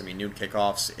teams. I mean, noon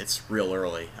kickoffs, it's real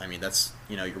early. I mean, that's,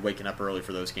 you're waking up early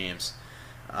for those games.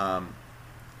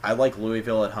 I like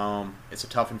Louisville at home. It's a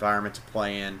tough environment to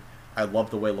play in. I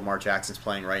love the way Lamar Jackson's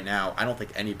playing right now. I don't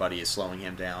think anybody is slowing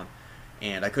him down.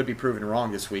 And I could be proven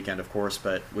wrong this weekend, of course,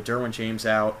 but with Derwin James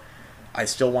out, I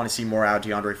still want to see more out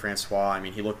of DeAndre Francois. I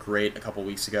mean, he looked great a couple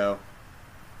weeks ago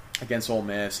against Ole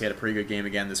Miss. He had a pretty good game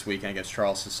again this weekend against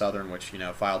Charleston Southern, which,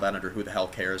 filed that under who the hell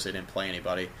cares. They didn't play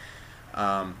anybody.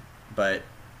 But,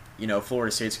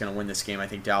 Florida State's going to win this game. I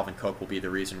think Dalvin Cook will be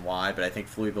the reason why, but I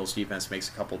think Louisville's defense makes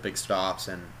a couple big stops,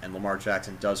 and Lamar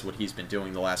Jackson does what he's been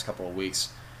doing the last couple of weeks.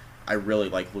 I really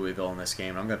like Louisville in this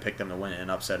game. I'm going to pick them to win an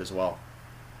upset as well.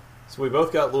 So we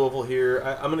both got Louisville here.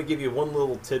 I'm going to give you one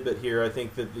little tidbit here. I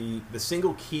think that the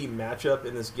single key matchup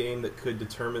in this game that could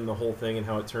determine the whole thing and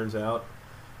how it turns out,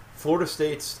 Florida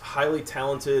State's highly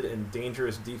talented and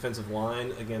dangerous defensive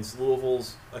line against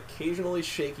Louisville's occasionally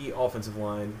shaky offensive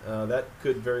line. That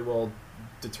could very well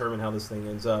determine how this thing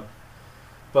ends up.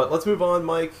 But let's move on,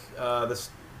 Mike.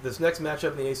 This next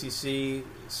matchup in the ACC,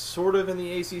 sort of in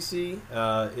the ACC,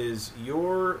 is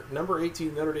your number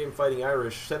 18 Notre Dame Fighting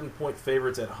Irish 7-point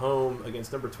favorites at home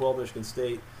against number 12 Michigan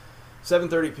State,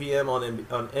 7:30 p.m. on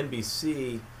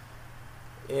NBC.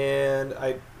 And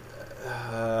I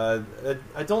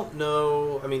don't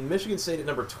know. I mean, Michigan State at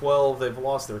number 12, they've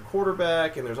lost their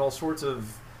quarterback, and there's all sorts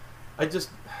of.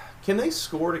 Can they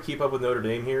score to keep up with Notre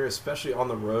Dame here, especially on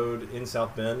the road in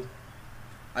South Bend?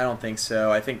 I don't think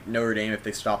so. I think Notre Dame, if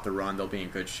they stop the run, they'll be in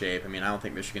good shape. I mean, I don't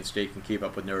think Michigan State can keep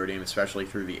up with Notre Dame, especially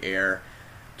through the air.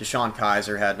 Deshaun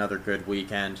Kaiser had another good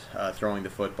weekend throwing the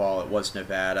football. It was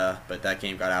Nevada, but that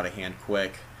game got out of hand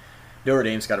quick. Notre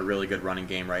Dame's got a really good running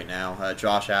game right now.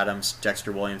 Josh Adams,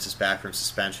 Dexter Williams is back from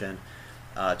suspension.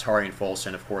 Tarian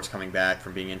Folston, of course, coming back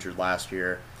from being injured last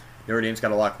year. Notre Dame's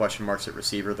got a lot of question marks at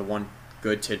receiver. The one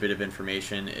good tidbit of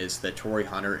information is that Torrey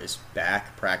Hunter is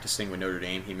back practicing with Notre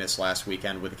Dame. He missed last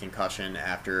weekend with a concussion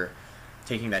after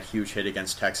taking that huge hit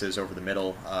against Texas over the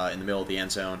middle, in the middle of the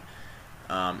end zone.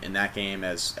 In that game,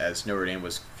 as Notre Dame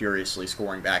was furiously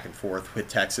scoring back and forth with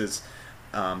Texas.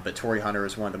 But Torrey Hunter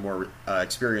is one of the more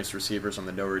experienced receivers on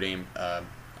the Notre Dame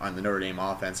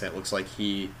offense, and it looks like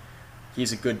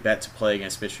he's a good bet to play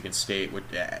against Michigan State,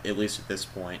 at least at this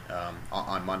point,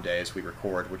 on Monday as we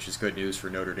record, which is good news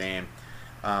for Notre Dame.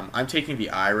 I'm taking the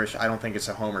Irish. I don't think it's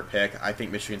a homer pick. I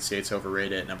think Michigan State's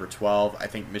overrated at number 12. I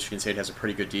think Michigan State has a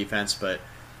pretty good defense, but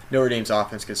Notre Dame's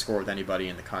offense can score with anybody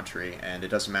in the country, and it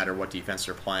doesn't matter what defense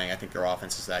they're playing. I think their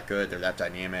offense is that good. They're that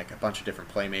dynamic. A bunch of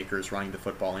different playmakers running the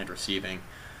football and receiving.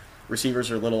 Receivers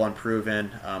are a little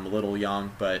unproven, a little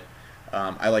young, but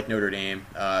I like Notre Dame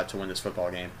to win this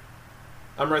football game.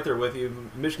 I'm right there with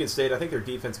you. Michigan State, I think their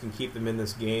defense can keep them in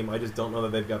this game. I just don't know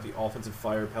that they've got the offensive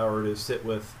firepower to sit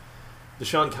with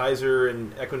Deshaun Kaiser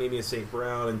and Equanimeous St.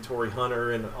 Brown and Torrey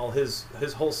Hunter and all his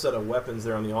whole set of weapons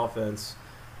there on the offense.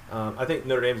 I think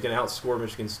Notre Dame's going to outscore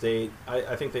Michigan State.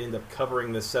 I think they end up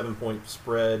covering this 7-point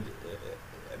spread.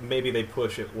 Maybe they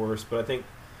push at worst, but I think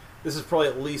this is probably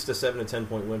at least a 7 to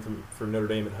 10-point win for Notre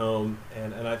Dame at home,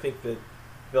 and I think that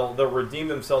they'll redeem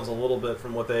themselves a little bit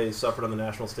from what they suffered on the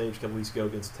national stage a couple weeks ago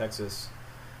against Texas.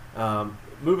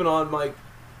 Moving on, Mike,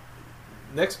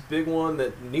 next big one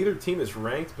that neither team is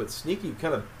ranked, but sneaky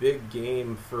kind of big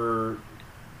game for,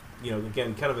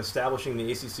 again, kind of establishing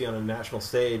the ACC on a national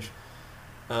stage.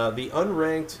 The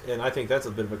unranked, and I think that's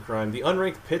a bit of a crime, the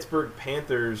unranked Pittsburgh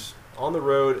Panthers on the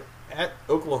road at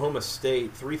Oklahoma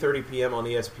State, 3:30 p.m. on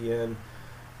ESPN.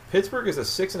 Pittsburgh is a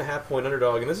 6.5-point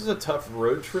underdog, and this is a tough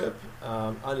road trip.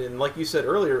 And like you said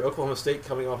earlier, Oklahoma State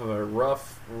coming off of a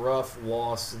rough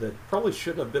loss that probably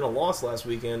shouldn't have been a loss last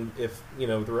weekend if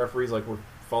the referees were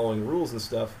following rules and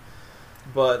stuff.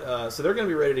 But so they're going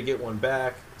to be ready to get one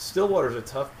back. Stillwater's a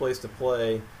tough place to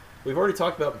play. We've already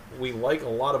talked about we like a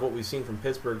lot of what we've seen from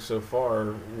Pittsburgh so far.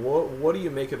 What do you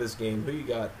make of this game? Who you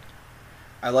got?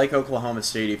 I like Oklahoma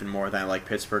State even more than I like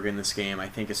Pittsburgh in this game. I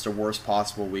think it's the worst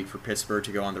possible week for Pittsburgh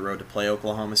to go on the road to play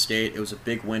Oklahoma State. It was a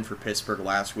big win for Pittsburgh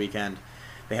last weekend.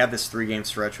 They have this 3-game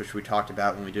stretch, which we talked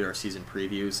about when we did our season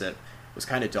previews, that was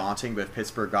kind of daunting, but if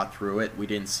Pittsburgh got through it, we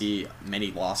didn't see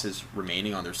many losses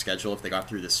remaining on their schedule if they got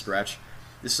through this stretch.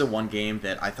 This is a one game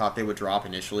that I thought they would drop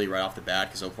initially right off the bat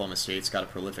because Oklahoma State's got a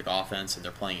prolific offense and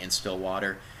they're playing in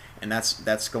Stillwater. And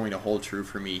that's going to hold true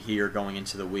for me here going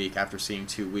into the week after seeing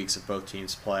 2 weeks of both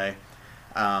teams play.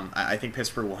 I think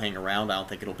Pittsburgh will hang around. I don't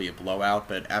think it'll be a blowout,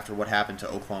 but after what happened to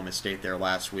Oklahoma State there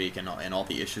last week and all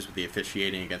the issues with the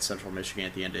officiating against Central Michigan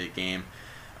at the end of the game,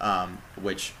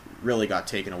 which really got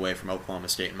taken away from Oklahoma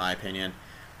State in my opinion,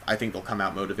 I think they'll come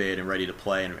out motivated and ready to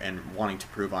play and wanting to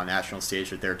prove on national stage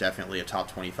that they're definitely a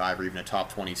top 25 or even a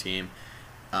top 20 team.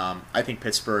 I think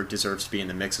Pittsburgh deserves to be in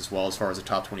the mix as well as far as a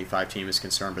top 25 team is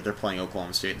concerned, but they're playing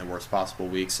Oklahoma State in the worst possible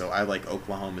week, so I like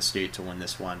Oklahoma State to win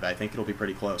this one, but I think it'll be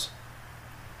pretty close.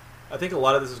 I think a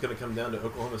lot of this is going to come down to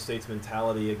Oklahoma State's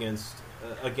mentality against,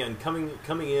 again,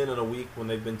 coming in a week when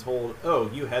they've been told,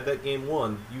 oh, you had that game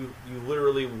won. You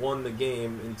literally won the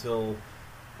game until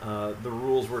the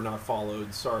rules were not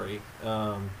followed. Sorry.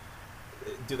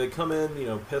 Do they come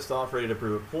in, pissed off, ready to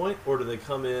prove a point, or do they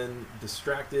come in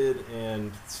distracted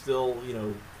and still,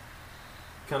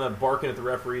 kind of barking at the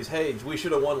referees? Hey, we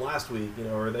should have won last week.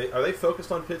 Are they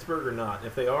focused on Pittsburgh or not?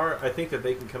 If they are, I think that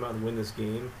they can come out and win this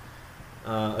game.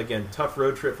 Again, tough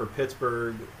road trip for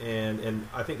Pittsburgh, and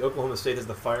I think Oklahoma State has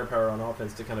the firepower on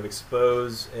offense to kind of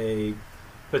expose a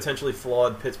potentially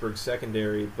flawed Pittsburgh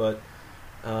secondary. But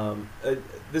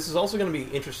this is also going to be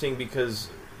interesting because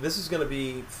this is going to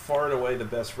be far and away the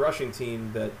best rushing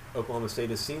team that Oklahoma State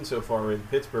has seen so far in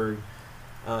Pittsburgh.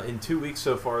 In 2 weeks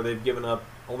so far, they've given up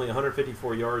only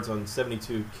 154 yards on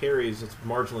 72 carries. It's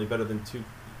marginally better than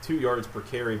two yards per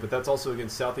carry, but that's also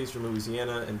against Southeastern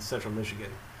Louisiana and Central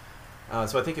Michigan.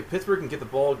 So I think if Pittsburgh can get the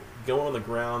ball going on the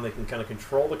ground, they can kind of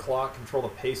control the clock, control the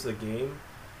pace of the game,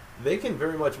 they can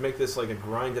very much make this like a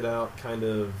grinded-out kind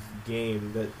of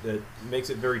game that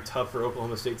makes it very tough for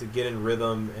Oklahoma State to get in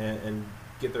rhythm and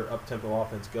get their up-tempo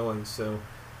offense going. So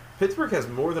Pittsburgh has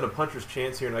more than a puncher's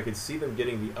chance here, and I could see them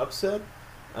getting the upset.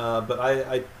 But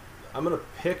I'm going to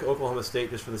pick Oklahoma State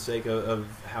just for the sake of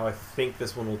how I think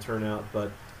this one will turn out.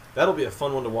 But that'll be a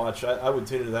fun one to watch. I would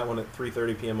tune into that one at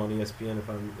 3:30 p.m. on ESPN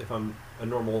if I'm a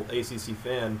normal ACC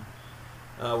fan.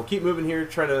 We'll keep moving here,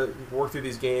 trying to work through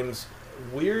these games.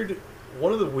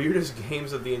 One of the weirdest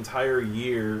games of the entire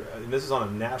year, and this is on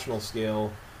a national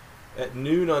scale, at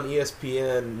noon on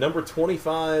ESPN, number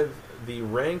 25, the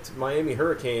ranked Miami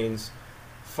Hurricanes,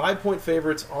 5-point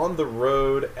favorites on the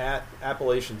road at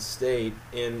Appalachian State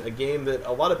in a game that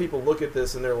a lot of people look at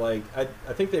this and they're like, I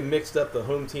think they mixed up the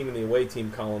home team and the away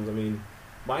team columns. I mean,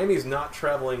 Miami's not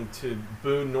traveling to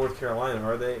Boone, North Carolina,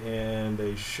 are they? And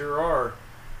they sure are.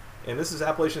 And this is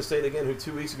Appalachian State, again, who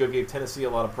 2 weeks ago gave Tennessee a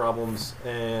lot of problems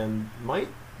and might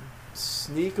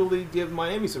sneakily give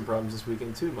Miami some problems this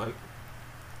weekend too, Mike.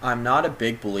 I'm not a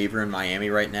big believer in Miami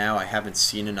right now. I haven't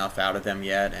seen enough out of them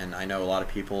yet, and I know a lot of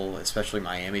people, especially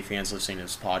Miami fans listening to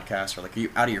this podcast, are like, are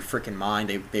you out of your freaking mind?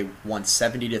 They won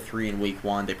 70-3 in week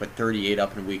 1. They put 38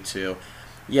 up in week 2.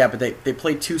 Yeah, but they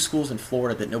played 2 schools in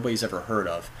Florida that nobody's ever heard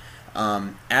of.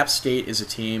 App State is a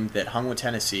team that hung with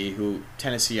Tennessee, who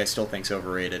Tennessee I still think is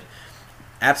overrated.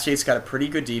 App State's got a pretty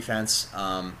good defense,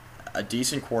 a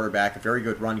decent quarterback, a very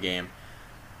good run game.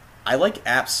 I like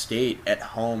App State at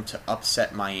home to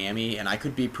upset Miami, and I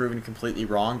could be proven completely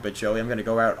wrong, but Joey, I'm going to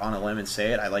go out on a limb and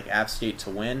say it. I like App State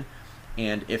to win,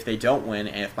 and if they don't win,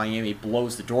 and if Miami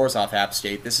blows the doors off App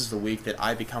State, this is the week that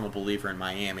I become a believer in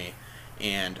Miami,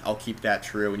 and I'll keep that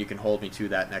true, and you can hold me to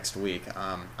that next week.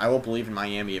 I will believe in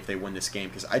Miami if they win this game,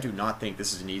 because I do not think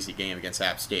this is an easy game against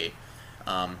App State.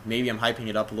 Maybe I'm hyping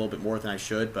it up a little bit more than I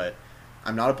should, but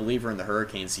I'm not a believer in the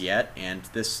Hurricanes yet, and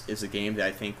this is a game that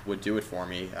I think would do it for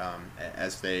me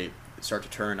as they start to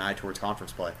turn an eye towards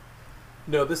conference play.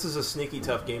 No, this is a sneaky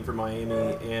tough game for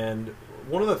Miami, and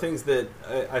one of the things that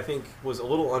I think was a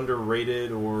little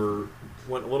underrated or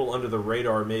went a little under the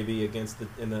radar maybe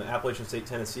in the Appalachian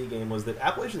State-Tennessee game was that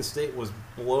Appalachian State was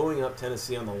blowing up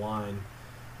Tennessee on the line.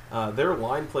 Their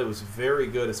line play was very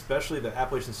good, especially the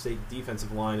Appalachian State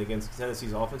defensive line against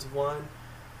Tennessee's offensive line.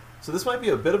 So this might be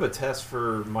a bit of a test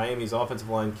for Miami's offensive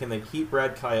line. Can they keep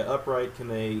Brad Kaya upright? Can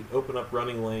they open up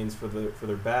running lanes for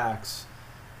their backs?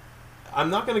 I'm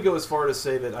not going to go as far to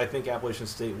say that I think Appalachian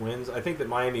State wins. I think that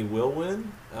Miami will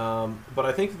win, but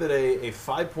I think that a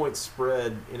 5-point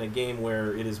spread in a game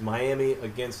where it is Miami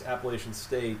against Appalachian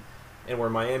State and where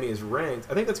Miami is ranked,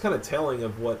 I think that's kind of telling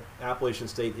of what Appalachian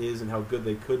State is and how good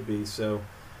they could be. So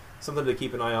something to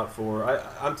keep an eye out for.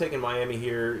 I'm taking Miami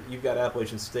here. You've got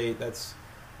Appalachian State. That's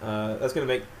going to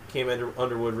make Cam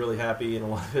Underwood really happy and a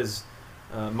lot of his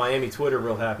Miami Twitter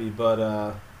real happy,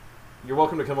 but you're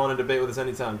welcome to come on and debate with us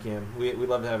anytime, Cam. We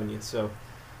love having you. So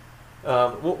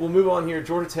we'll move on here.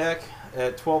 Georgia Tech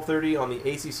at 12:30 on the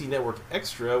ACC Network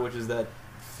Extra, which is that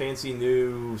fancy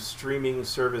new streaming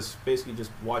service. Basically,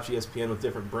 just watch ESPN with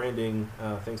different branding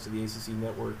thanks to the ACC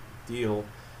Network deal.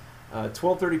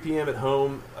 12:30 p.m. at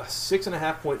home, a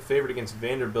 6.5-point favorite against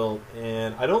Vanderbilt,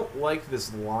 and I don't like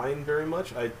this line very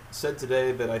much. I said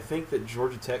today that I think that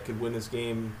Georgia Tech could win this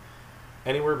game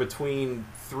anywhere between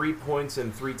 3 points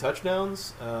and 3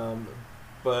 touchdowns.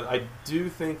 But I do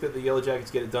think that the Yellow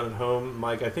Jackets get it done at home.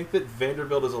 Mike, I think that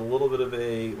Vanderbilt is a little bit of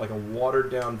a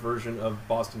watered-down version of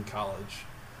Boston College.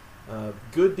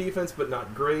 Good defense, but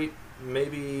not great.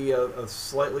 Maybe a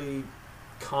slightly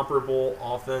comparable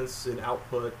offense in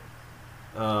output.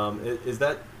 Am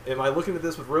I looking at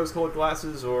this with rose-colored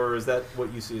glasses, or is that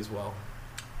what you see as well?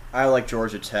 I like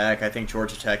Georgia Tech. I think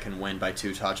Georgia Tech can win by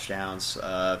 2 touchdowns.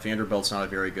 Vanderbilt's not a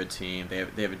very good team. They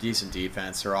have a decent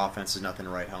defense. Their offense is nothing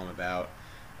to write home about.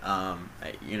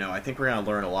 I think we're going to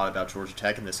learn a lot about Georgia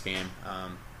Tech in this game.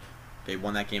 They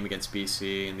won that game against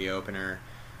BC in the opener,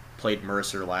 played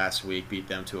Mercer last week, beat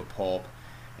them to a pulp,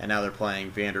 and now they're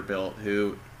playing Vanderbilt,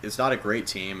 who is not a great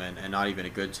team and not even a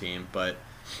good team, but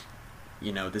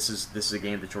this is a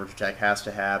game that Georgia Tech has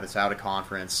to have. It's out of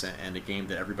conference and a game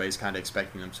that everybody's kind of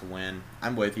expecting them to win.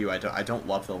 I'm with you. I don't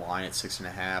love the line at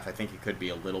 6.5. I think it could be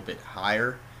a little bit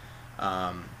higher,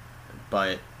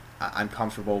 but I'm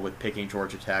comfortable with picking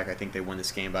Georgia Tech. I think they win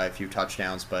this game by a few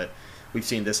touchdowns, but we've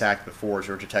seen this act before.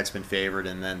 Georgia Tech's been favored,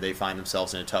 and then they find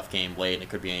themselves in a tough game late, and it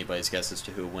could be anybody's guess as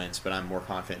to who wins. But I'm more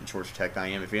confident in Georgia Tech than I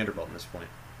am at Vanderbilt at this point.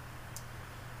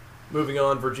 Moving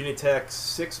on, Virginia Tech,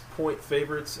 6-point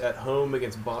favorites at home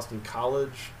against Boston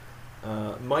College.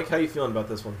 Mike, how you feeling about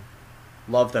this one?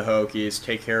 Love the Hokies.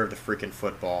 Take care of the freaking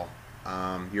football.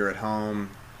 You're at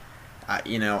home. I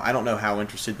don't know how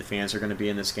interested the fans are going to be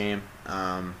in this game.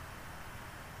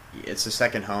 It's the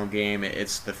second home game.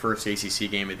 It's the first ACC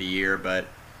game of the year, but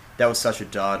that was such a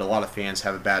dud. A lot of fans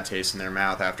have a bad taste in their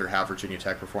mouth after how Virginia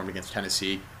Tech performed against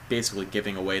Tennessee, basically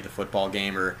giving away the football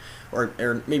game, or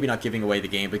maybe not giving away the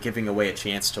game, but giving away a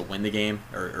chance to win the game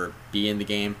or be in the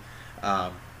game.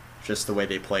 Just the way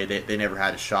they played, they never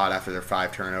had a shot after their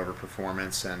 5-turnover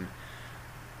performance. And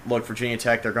look, Virginia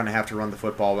Tech, they're going to have to run the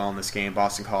football well in this game.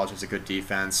 Boston College has a good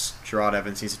defense. Gerard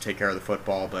Evans needs to take care of the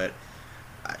football, but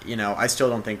I still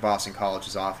don't think Boston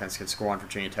College's offense can score on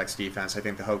Virginia Tech's defense. I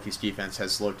think the Hokies' defense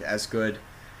has looked as good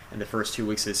in the first 2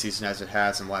 weeks of the season as it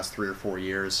has in the last 3 or 4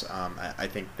 years. I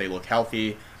think they look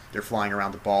healthy. They're flying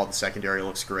around the ball. The secondary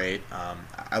looks great.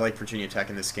 I like Virginia Tech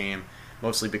in this game,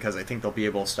 mostly because I think they'll be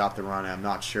able to stop the run. I'm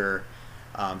not sure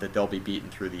that they'll be beaten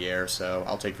through the air, so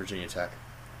I'll take Virginia Tech.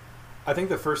 I think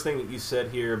the first thing that you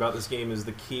said here about this game is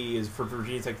the key is for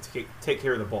Virginia Tech to take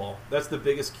care of the ball. That's the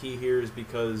biggest key here, is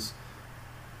because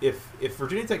if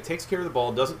Virginia Tech takes care of the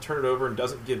ball, doesn't turn it over, and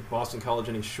doesn't give Boston College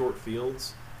any short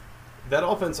fields, that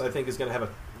offense, I think, is going to have a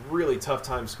really tough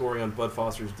time scoring on Bud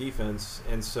Foster's defense.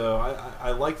 And so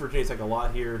I like Virginia Tech a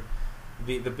lot here.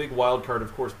 The big wild card,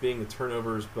 of course, being the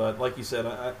turnovers. But like you said,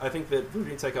 I think that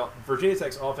Virginia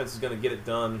Tech's offense is going to get it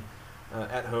done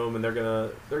at home, and they're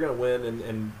gonna win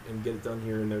and get it done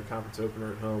here in their conference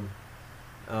opener at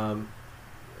home.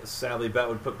 Sadly, that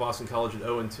would put Boston College at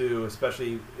 0-2.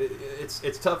 Especially,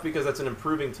 it's tough because that's an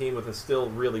improving team with a still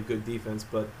really good defense.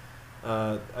 But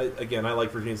I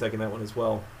like Virginia Tech in that one as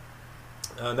well.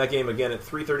 That game again at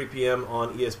 3:30 p.m.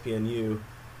 on ESPNU.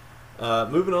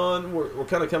 Moving on, we're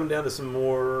kind of coming down to some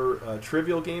more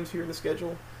trivial games here in the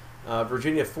schedule.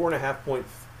 Virginia 4.5-point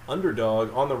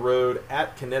underdog on the road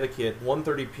at Connecticut,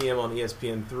 1:30 p.m. on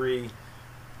ESPN3.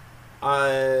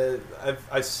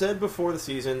 I've said before the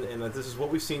season, and this is what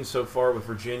we've seen so far with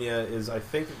Virginia, is I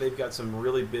think that they've got some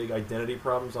really big identity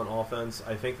problems on offense.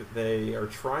 I think that they are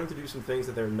trying to do some things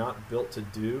that they're not built to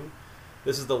do.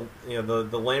 this is the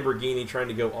the Lamborghini trying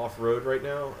to go off road right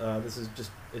now.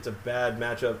 It's a bad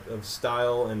matchup of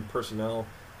style and personnel.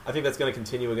 I think that's going to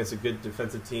continue against a good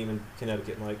defensive team in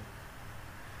Connecticut, Mike.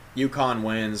 UConn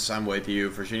wins. I'm with you.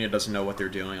 Virginia doesn't know what they're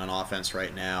doing on offense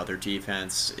right now. Their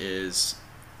defense is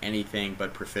anything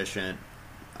but proficient.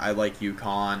 I like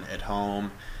UConn at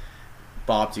home.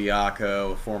 Bob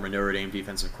Diaco, former Notre Dame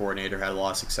defensive coordinator, had a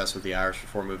lot of success with the Irish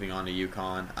before moving on to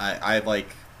UConn. I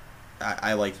like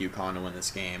UConn to win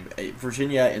this game.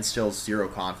 Virginia instills zero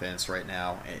confidence right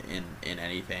now in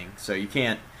anything. So you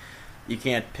can't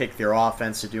pick their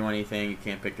offense to do anything. You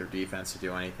can't pick their defense to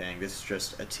do anything. This is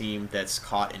just a team that's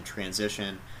caught in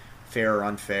transition, fair or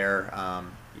unfair.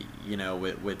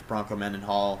 With Bronco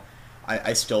Mendenhall,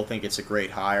 I still think it's a great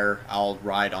hire. I'll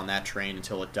ride on that train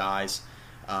until it dies.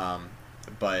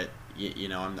 But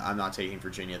I'm not taking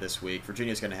Virginia this week.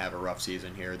 Virginia's going to have a rough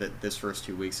season here. This first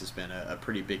 2 weeks has been a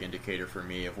pretty big indicator for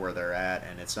me of where they're at,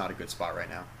 and it's not a good spot right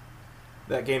now.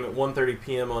 That game at 1:30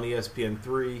 p.m. on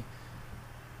ESPN3.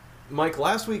 Mike,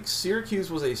 last week Syracuse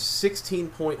was a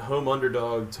 16-point home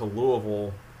underdog to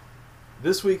Louisville.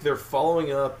 This week they're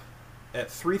following up at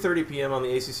 3:30 p.m. on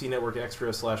the ACC Network Extra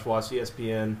 / Watch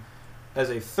ESPN as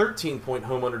a 13-point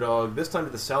home underdog, this time to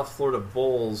the South Florida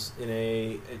Bulls in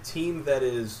a team that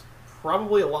is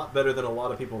probably a lot better than a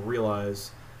lot of people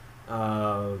realize.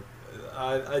 I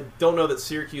don't know that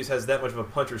Syracuse has that much of a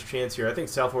puncher's chance here. I think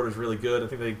South Florida is really good. I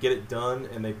think they get it done,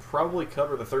 and they probably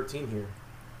cover the 13 here.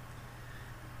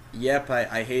 Yep,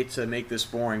 I hate to make this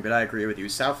boring, but I agree with you.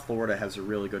 South Florida has a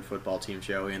really good football team,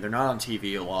 Joey, and they're not on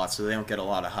TV a lot, so they don't get a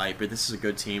lot of hype. But this is a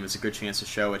good team. It's a good chance to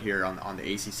show it here on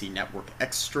the ACC Network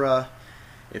Extra,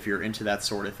 if you're into that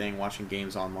sort of thing, watching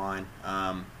games online.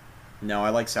 No, I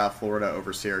like South Florida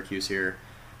over Syracuse here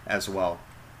as well.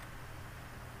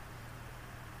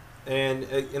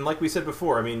 And like we said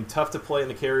before, I mean, tough to play in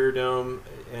the Carrier Dome,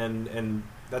 and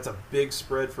that's a big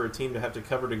spread for a team to have to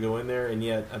cover to go in there, and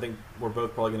yet I think we're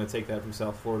both probably going to take that from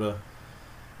South Florida.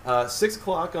 6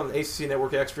 o'clock on the ACC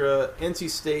Network Extra, NC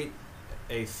State,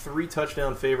 a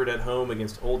 3-touchdown favorite at home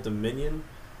against Old Dominion.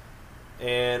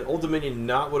 And Old Dominion,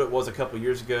 not what it was a couple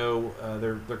years ago.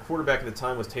 Their quarterback at the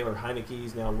time was Taylor Heineke.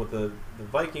 He's now with the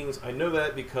Vikings. I know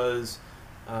that because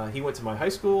he went to my high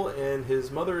school, and his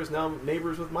mother is now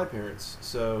neighbors with my parents.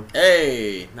 So,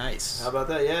 hey, nice. How about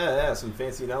that? Yeah, some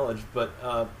fancy knowledge. But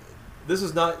this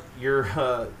is not your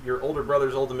older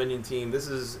brother's Old Dominion team. This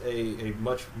is a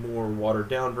much more watered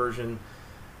down version.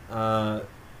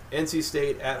 NC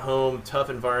State at home, tough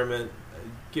environment.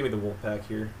 Give me the Wolfpack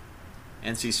here.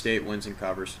 NC State wins and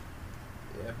covers.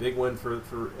 Yeah, big win for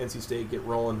NC State. Get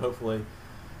rolling, hopefully.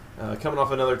 Coming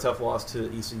off another tough loss to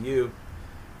ECU.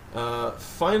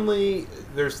 Finally,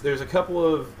 there's a couple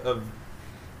of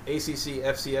ACC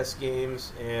FCS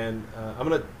games, and I'm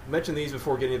going to mention these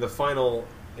before getting to the final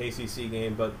ACC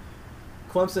game, but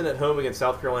Clemson at home against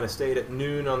South Carolina State at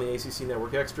noon on the ACC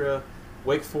Network Extra.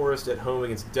 Wake Forest at home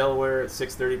against Delaware at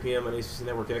 6:30 p.m. on ACC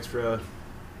Network Extra.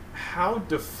 How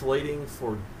deflating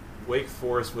for Wake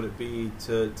Forest would it be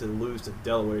to lose to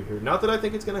Delaware here? Not that I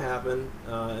think it's going to happen,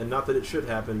 and not that it should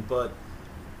happen, but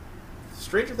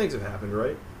stranger things have happened,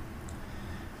 right?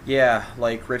 Yeah,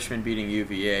 like Richmond beating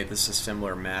UVA, this is a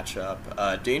similar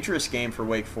matchup. Dangerous game for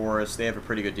Wake Forest. They have a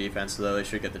pretty good defense, though. They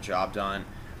should get the job done.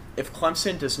 If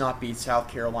Clemson does not beat South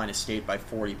Carolina State by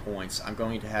 40 points, I'm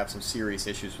going to have some serious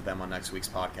issues with them on next week's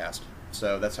podcast.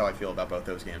 So that's how I feel about both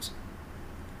those games.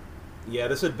 Yeah,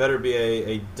 this had better be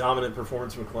a dominant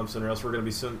performance from Clemson, or else we're going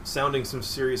to be sounding some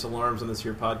serious alarms on this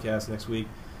here podcast next week.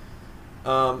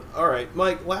 All right,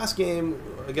 Mike, last game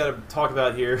I got to talk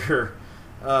about here.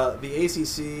 The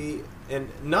ACC, and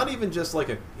not even just like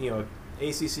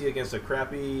ACC against a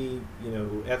crappy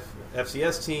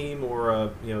FCS team or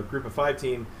a Group of 5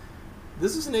 team.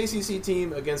 This is an ACC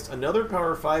team against another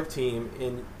Power 5 team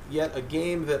in yet a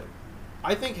game that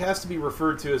I think has to be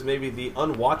referred to as maybe the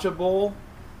unwatchable.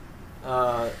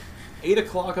 8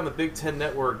 o'clock on the Big Ten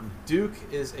Network. Duke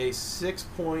is a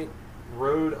 6-point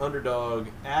road underdog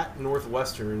at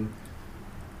Northwestern,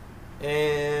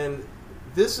 and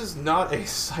this is not a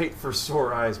sight for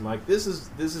sore eyes, Mike. This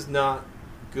is not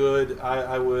good.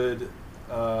 I would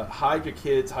hide your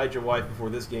kids, hide your wife before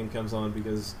this game comes on,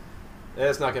 because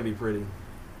that's not going to be pretty.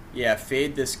 Yeah,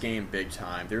 fade this game big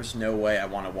time. There's no way I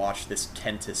want to watch this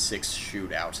 10-6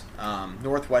 shootout.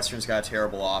 Northwestern's got a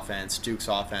terrible offense. Duke's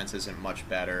offense isn't much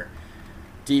better.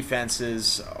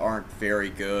 Defenses aren't very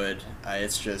good.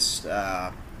 It's just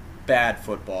bad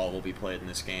football will be played in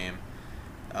this game.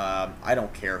 I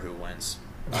don't care who wins.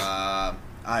 I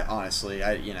honestly,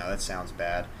 that sounds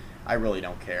bad. I really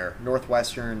don't care.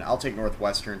 Northwestern, I'll take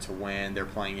Northwestern to win. They're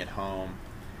playing at home.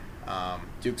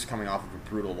 Duke's coming off of a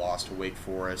brutal loss to Wake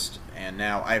Forest, and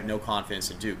now I have no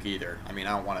confidence in Duke either. I mean,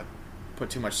 I don't want to put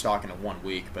too much stock into 1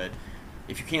 week, but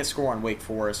if you can't score on Wake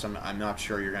Forest, I'm not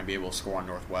sure you're going to be able to score on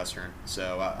Northwestern.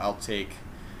 So I'll take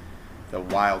the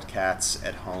Wildcats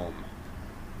at home.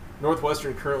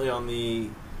 Northwestern currently on the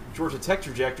Georgia Tech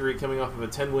trajectory, coming off of a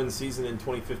 10-win season in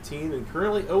 2015, and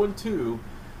currently 0-2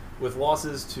 with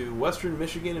losses to Western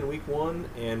Michigan in Week 1,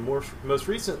 and most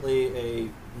recently a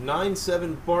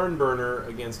 9-7 barn burner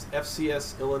against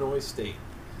FCS Illinois State.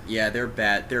 Yeah, they're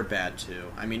bad. They're bad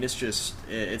too. I mean,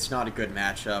 it's not a good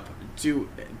matchup.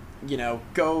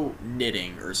 Go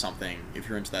knitting or something if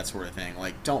you're into that sort of thing.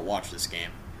 Like, don't watch this game.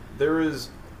 There is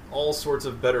all sorts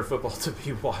of better football to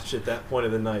be watched at that point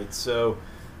of the night. So,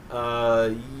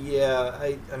 I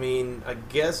mean, I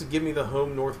guess give me the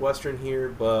home Northwestern here,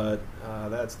 but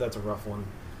that's a rough one.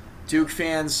 Duke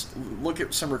fans, look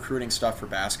at some recruiting stuff for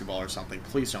basketball or something.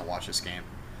 Please don't watch this game.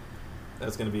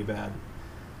 That's going to be bad.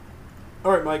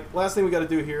 All right, Mike, last thing we got to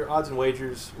do here, odds and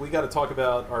wagers. We got to talk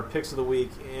about our picks of the week,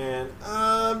 and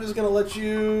I'm just going to let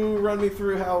you run me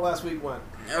through how last week went.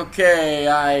 Okay,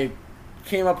 I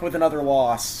came up with another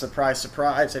loss. Surprise,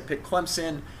 surprise. I picked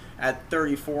Clemson at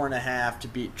 34.5 to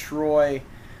beat Troy.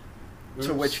 Oops.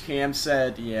 To which Cam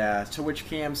said,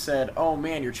 oh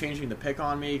man, you're changing the pick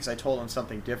on me, because I told him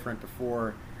something different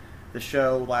before the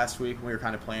show last week. We were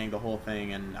kind of playing the whole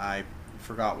thing, and I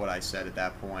forgot what I said at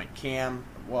that point. Cam,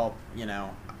 well,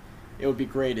 it would be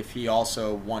great if he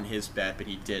also won his bet, but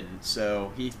he didn't.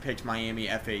 So he picked Miami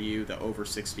FAU, the over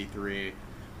 63.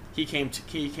 He came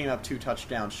up 2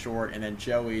 touchdowns short, and then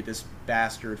Joey, this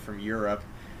bastard from Europe,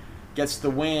 gets the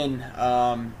win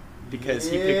because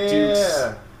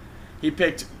he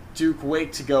picked Duke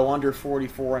Wake to go under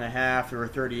 44.5. There were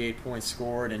 38 points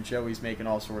scored, and Joey's making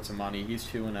all sorts of money. He's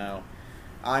 2-0.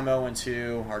 I'm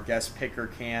 0-2. Our guest picker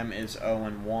Cam is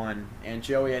 0-1. And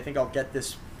Joey, I think I'll get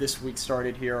this week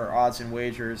started here. Our odds and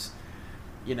wagers.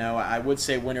 I would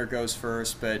say winner goes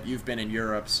first, but you've been in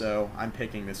Europe, so I'm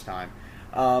picking this time.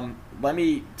 Let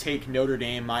me take Notre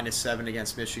Dame -7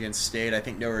 against Michigan State. I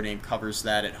think Notre Dame covers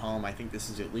that at home. I think this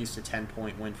is at least a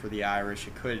 10-point win for the Irish.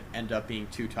 It could end up being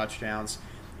 2 touchdowns.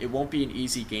 It won't be an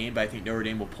easy game, but I think Notre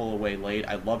Dame will pull away late.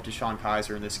 I love DeShone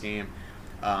Kizer in this game.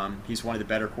 He's one of the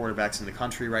better quarterbacks in the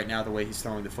country right now, the way he's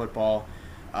throwing the football.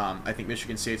 I think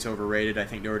Michigan State's overrated. I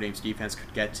think Notre Dame's defense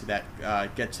could get to that,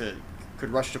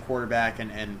 could rush the quarterback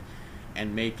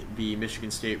and make the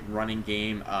Michigan State running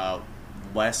game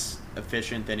less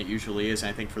efficient than it usually is. And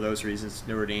I think for those reasons,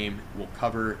 Notre Dame will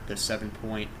cover the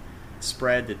 7-point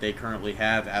spread that they currently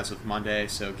have as of Monday.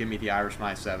 So give me the Irish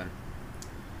 -7.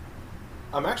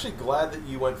 I'm actually glad that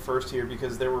you went first here,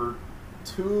 because there were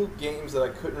 2 games that I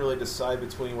couldn't really decide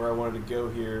between where I wanted to go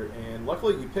here, and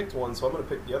luckily you picked one, so I'm going to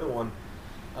pick the other one.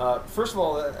 First of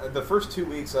all, the first 2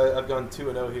 weeks I've gone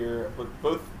 2-0 here, but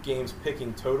both games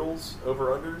picking totals over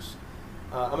unders.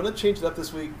 I'm going to change it up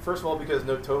this week. First of all, because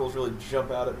no totals really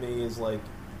jump out at me as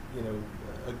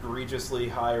egregiously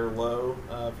high or low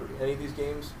for any of these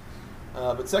games.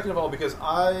 But second of all, because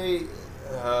I'm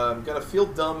going to feel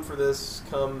dumb for this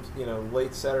come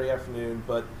late Saturday afternoon,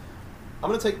 but I'm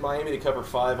going to take Miami to cover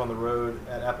 5 on the road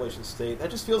at Appalachian State.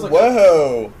 That just feels like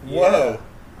whoa.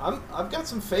 I've got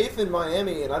some faith in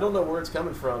Miami, and I don't know where it's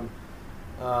coming from.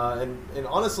 And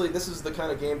honestly, this is the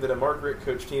kind of game that a Mark Richt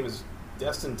coach team is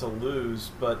destined to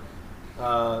lose. But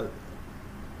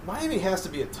Miami has to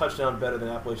be a touchdown better than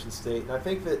Appalachian State, and I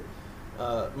think that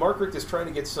Mark Richt is trying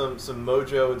to get some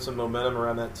mojo and some momentum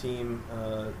around that team.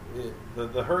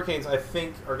 The Hurricanes, I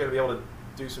think, are going to be able to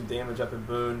do some damage up in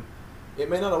Boone. It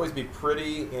may not always be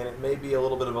pretty, and it may be a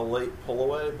little bit of a late pull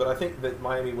away, but I think that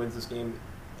Miami wins this game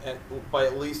by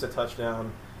at least a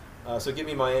touchdown. So give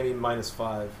me Miami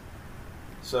 -5.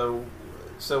 So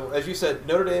as you said,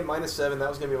 Notre Dame -7. That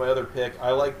was going to be my other pick.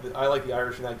 I like the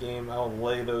Irish in that game. I'll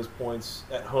lay those points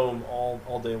at home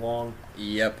all day long.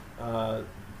 Yep.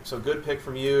 So good pick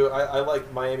from you. I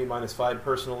like Miami -5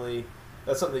 personally.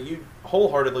 That's something that you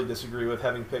wholeheartedly disagree with,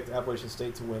 having picked Appalachian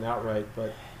State to win outright.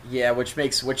 But yeah, which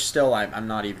still I'm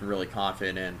not even really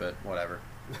confident in, but whatever.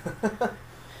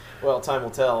 Well, time will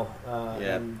tell.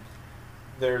 Yeah. And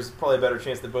there's probably a better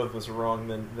chance that both of us are wrong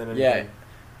than anything. Yeah.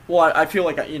 Well, I feel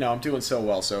like I'm doing so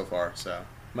well so far, so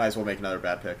might as well make another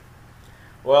bad pick.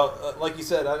 Well, like you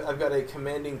said, I've got a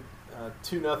commanding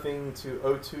 2-0 to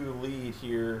 0-2 lead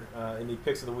here in the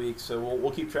picks of the week. So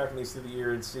we'll keep tracking these through the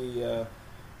year and see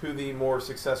who the more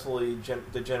successfully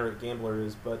degenerate gambler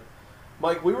is. But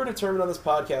Mike, we were determined on this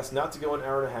podcast not to go an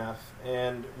hour and a half,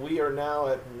 and we are now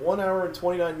at 1 hour and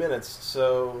 29 minutes.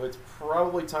 So it's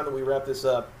probably time that we wrap this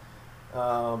up.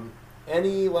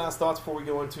 Any last thoughts before we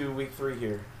go into week 3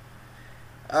 here?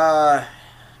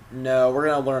 No, we're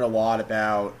going to learn a lot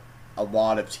about a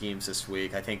lot of teams this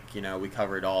week. I think, we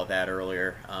covered all of that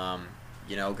earlier.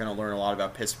 Going to learn a lot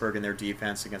about Pittsburgh and their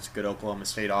defense against a good Oklahoma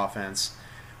State offense.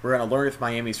 We're going to learn if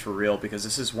Miami's for real because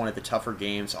this is one of the tougher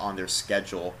games on their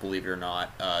schedule, believe it or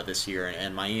not, this year.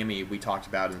 And Miami, we talked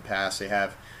about in the past, they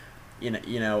have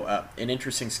an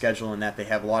interesting schedule in that they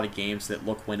have a lot of games that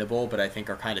look winnable, but I think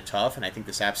are kind of tough. And I think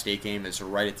this App State game is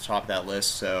right at the top of that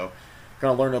list. So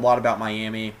going to learn a lot about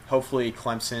Miami. Hopefully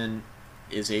Clemson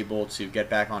is able to get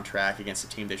back on track against a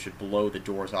team they should blow the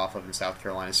doors off of in South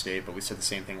Carolina State, but we said the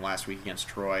same thing last week against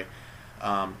Troy.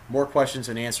 More questions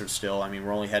than answers still. I mean,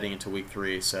 we're only heading into week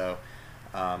 3, so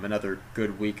another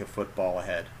good week of football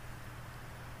ahead.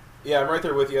 Yeah, I'm right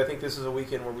there with you. I think this is a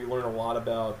weekend where we learn a lot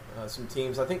about some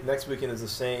teams. I think next weekend is the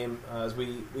same as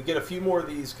we get a few more of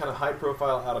these kind of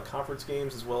high-profile out-of-conference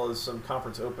games as well as some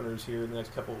conference openers here in the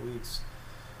next couple of weeks.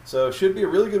 So it should be a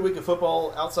really good week of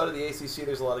football. Outside of the ACC,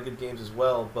 there's a lot of good games as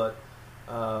well. But,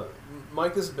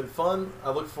 Mike, this has been fun.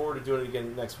 I look forward to doing it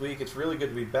again next week. It's really good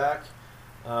to be back.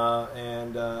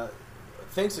 And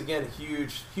thanks again,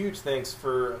 huge thanks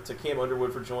to Cam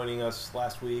Underwood for joining us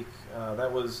last week.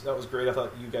 That was great. I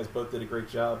thought you guys both did a great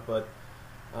job. But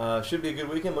should be a good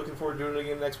weekend. Looking forward to doing it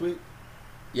again next week.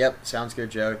 Yep, sounds good,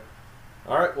 Joe.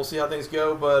 All right, we'll see how things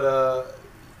go. But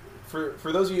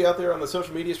for those of you out there on the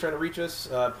social medias trying to reach us,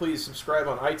 please subscribe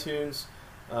on iTunes,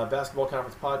 Basketball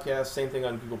Conference Podcast, same thing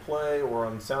on Google Play or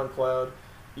on SoundCloud.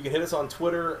 You can hit us on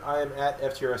Twitter. I am at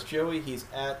FTRS Joey. He's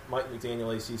at Mike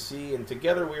McDaniel ACC. And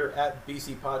together we are at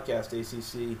BC Podcast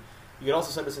ACC. You can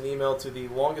also send us an email to the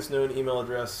longest known email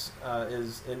address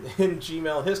is in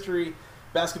Gmail history,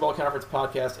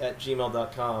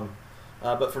 basketballconferencepodcast@gmail.com.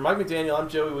 But for Mike McDaniel, I'm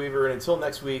Joey Weaver. And until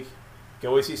next week,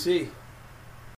 go ACC.